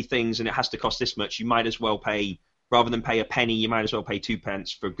two heavy things and it has to cost this much, you might as well pay, rather than pay a penny, you might as well pay 2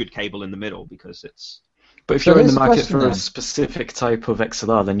 pence for a good cable in the middle because it's... But if you're in the market for a specific type of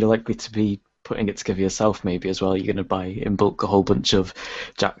XLR, then you're likely to be putting it together yourself maybe as well. You're going to buy in bulk a whole bunch of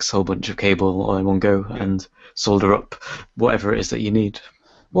jacks, a whole bunch of cable all in one go and solder up whatever it is that you need.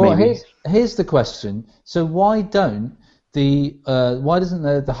 Well, here's the question. So why doesn't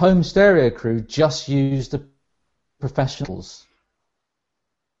the home stereo crew just use the professionals?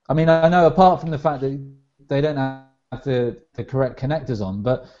 I mean, I know apart from the fact that they don't have the correct connectors on,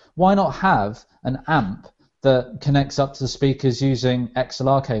 but why not have an amp that connects up to the speakers using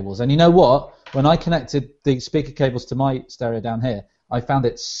XLR cables? And you know what? When I connected the speaker cables to my stereo down here, I found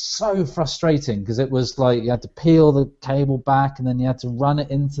it so frustrating because it was like you had to peel the cable back and then you had to run it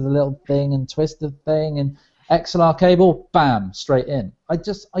into the little thing and twist the thing, and XLR cable, bam, straight in. I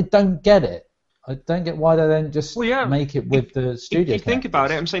don't get it. I don't get why they don't just make it with the studio. If you think about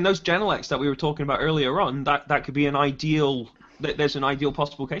it, I'm saying those Genelecs that we were talking about earlier on, that could be an ideal... There's an ideal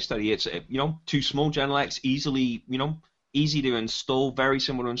possible case study. It's, you know, two small Genelecs easily, you know, easy to install, very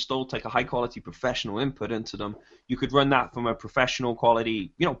simple to install. Take a high quality professional input into them. You could run that from a professional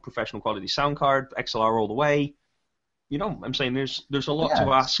quality sound card, XLR all the way. I'm saying there's a lot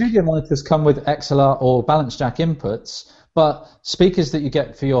to ask. Studio monitors come with XLR or balance jack inputs, but speakers that you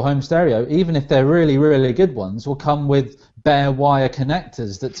get for your home stereo, even if they're really, really good ones, will come with bare wire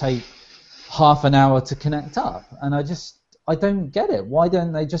connectors that take half an hour to connect up. And I don't get it. Why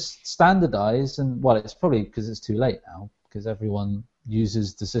don't they just standardize? And well, it's probably because it's too late now, because everyone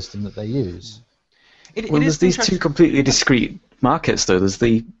uses the system that they use. There's these two completely discrete markets, though. There's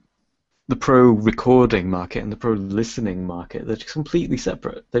the pro recording market and the pro listening market. They're completely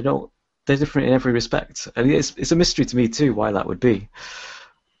separate. They're different in every respect. And it's a mystery to me too why that would be.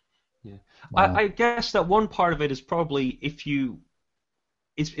 Yeah, wow. I guess that one part of it is probably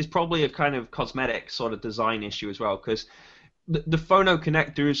it's probably a kind of cosmetic sort of design issue as well, because the phono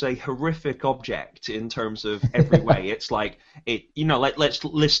connector is a horrific object in terms of every way. It's like let's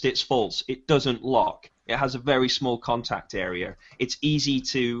list its faults. It doesn't lock. It has a very small contact area. It's easy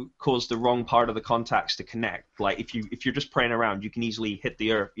to cause the wrong part of the contacts to connect. Like if you're just playing around, you can easily hit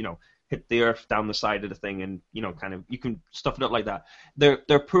the earth down the side of the thing, and you can stuff it up like that.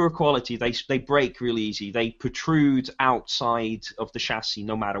 They're poor quality. They break really easy. They protrude outside of the chassis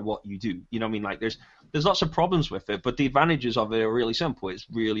no matter what you do. You know what I mean? Like there's lots of problems with it, but the advantages of it are really simple. It's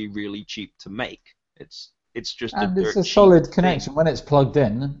really, really cheap to make. It's just it's a solid connection. When it's plugged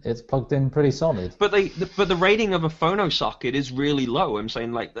in pretty solid. But the rating of a phono socket is really low. I'm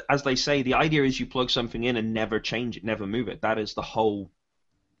saying, like, as they say, the idea is you plug something in and never change it, never move it. That's the whole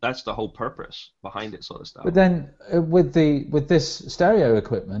purpose behind it, sort of stuff. But then with this stereo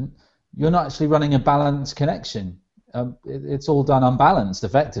equipment, you're not actually running a balanced connection. It's all done unbalanced,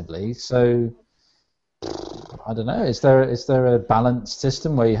 effectively. So I don't know. Is there a balanced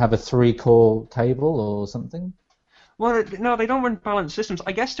system where you have a 3-core cable or something? Well, no, they don't run balanced systems.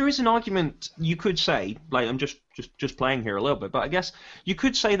 I guess there is an argument you could say, like I'm just playing here a little bit, but I guess you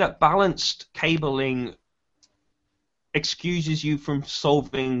could say that balanced cabling excuses you from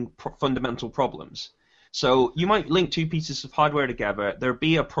solving fundamental problems. So you might link two pieces of hardware together, there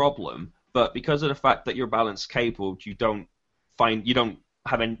be a problem, but because of the fact that you're balanced cabled, there's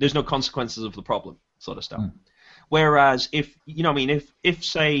no consequences of the problem, sort of stuff. Whereas if I use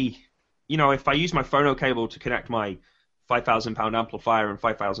my phono cable to connect my £5,000 amplifier and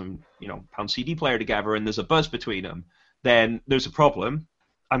 £5,000 CD player together, and there's a buzz between them, then there's a problem.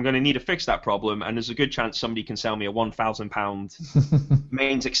 I'm going to need to fix that problem, and there's a good chance somebody can sell me a £1,000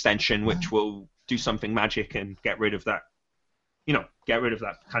 mains extension, which will do something magic and get rid of that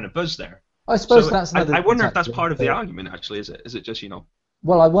kind of buzz there. I suppose that's another. I wonder if that's part of the argument. Actually, is it just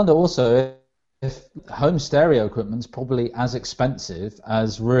Well, I wonder also if home stereo equipment's probably as expensive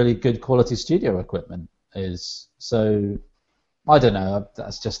as really good quality studio equipment is. So I don't know.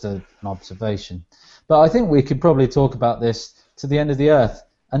 That's just an observation. But I think we could probably talk about this to the end of the earth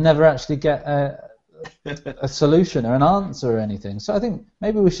and never actually get a solution or an answer or anything. So I think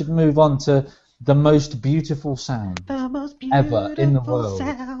maybe we should move on to the most beautiful sound ever in the world.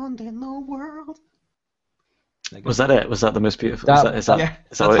 Was that it? Was that the most beautiful? Is that what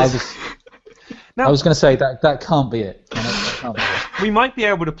it is? I was going to say that can't be it. That can't be it. We might be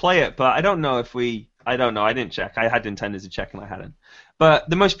able to play it, but I don't know if we. I don't know. I didn't check. I had intended to check and I hadn't. But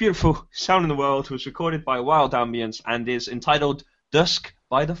the most beautiful sound in the world was recorded by Wild Ambience and is entitled "Dusk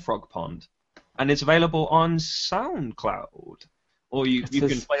by the Frog Pond," and it's available on SoundCloud, or you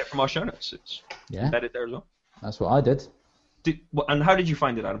can play it from our show notes. It's embedded there as well. That's what I did. And how did you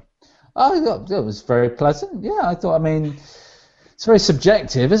find it, Adam? Oh, it was very pleasant. Yeah, I thought. I mean, it's very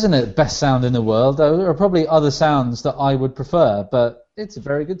subjective, isn't it? Best sound in the world. There are probably other sounds that I would prefer, but it's a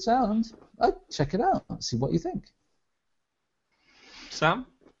very good sound. I'd check it out. See what you think. Sam?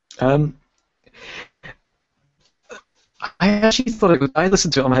 I actually thought I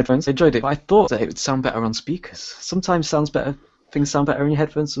listened to it on my headphones. I enjoyed it, but I thought that it would sound better on speakers. Sometimes things sound better in your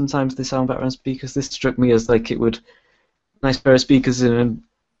headphones. Sometimes they sound better on speakers. This struck me as like it would. Nice pair of speakers in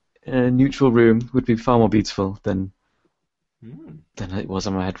a neutral room would be far more beautiful than it was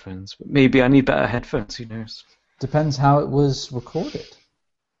on my headphones. But maybe I need better headphones. Who knows? Depends how it was recorded.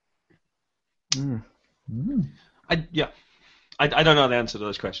 I don't know the answer to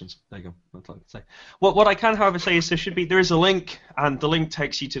those questions. There you go. That's all I can say. What I can, however, say is there is a link, and the link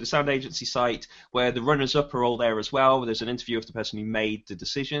takes you to the Sound Agency site where the runners-up are all there as well. There's an interview with the person who made the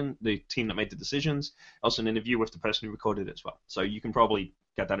decision, the team that made the decisions, also an interview with the person who recorded it as well. So you can probably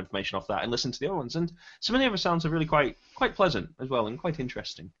get that information off that and listen to the other ones. And some of the other sounds are really quite pleasant as well and quite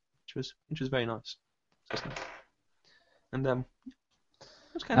interesting, which was very nice. And it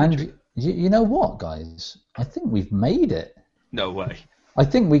was kind of You know what, guys? I think we've made it. No way. I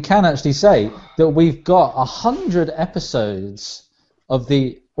think we can actually say that we've got 100 episodes of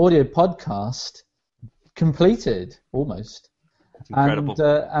the audio podcast completed, almost. Incredible.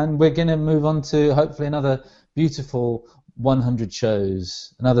 And we're going to move on to hopefully another beautiful 100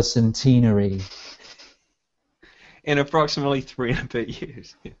 shows, another centenary. In approximately 3 and a bit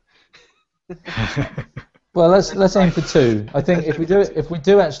years. Well, let's aim for 2. I think if we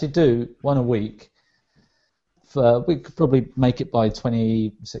do actually do one a week, we could probably make it by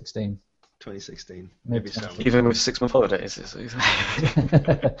 2016. 2016, maybe so. Even with 6-month holidays.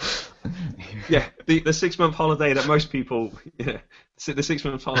 Yeah, the 6-month holiday that most people, the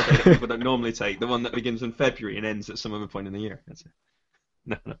 6-month holiday that people don't normally take, the one that begins in February and ends at some other point in the year. That's it.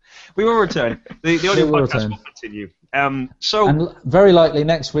 No. We will return. The audio podcast will continue. And very likely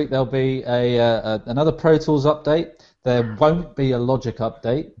next week there'll be another Pro Tools update. There won't be a Logic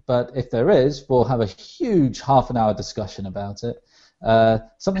update, but if there is, we'll have a huge half-an-hour discussion about it.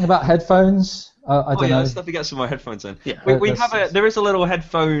 Something about headphones. I don't know. Let's definitely get some more headphones in. Yeah. There is a little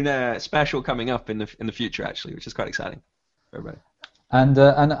headphone special coming up in the future actually, which is quite exciting for everybody. And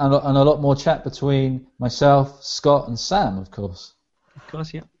a lot more chat between myself, Scott, and Sam, of course. Of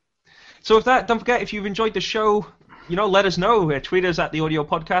course, yeah. So with that, don't forget, if you've enjoyed the show, let us know. Tweet us at the Audio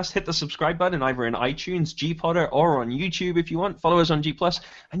Podcast. Hit the subscribe button either in iTunes, G-Podder, or on YouTube if you want. Follow us on G+,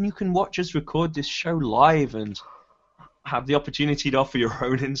 and you can watch us record this show live and have the opportunity to offer your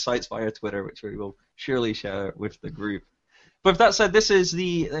own insights via Twitter, which we will surely share with the group. But with that said, this is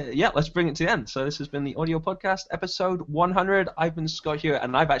let's bring it to the end. So this has been the Audio Podcast, episode 100. I've been Scott here,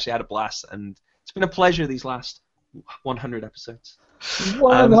 and I've actually had a blast, and it's been a pleasure these last 100 episodes.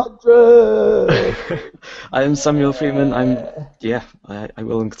 100! I am Samuel Freeman. I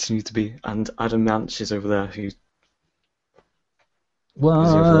will continue to be. And Adam Manch is over there.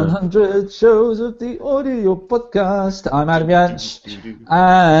 100 shows of the Audio Podcast. I'm Adam Yanch.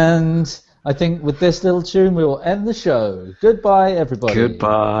 And I think with this little tune we will end the show. Goodbye, everybody.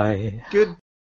 Goodbye. Good.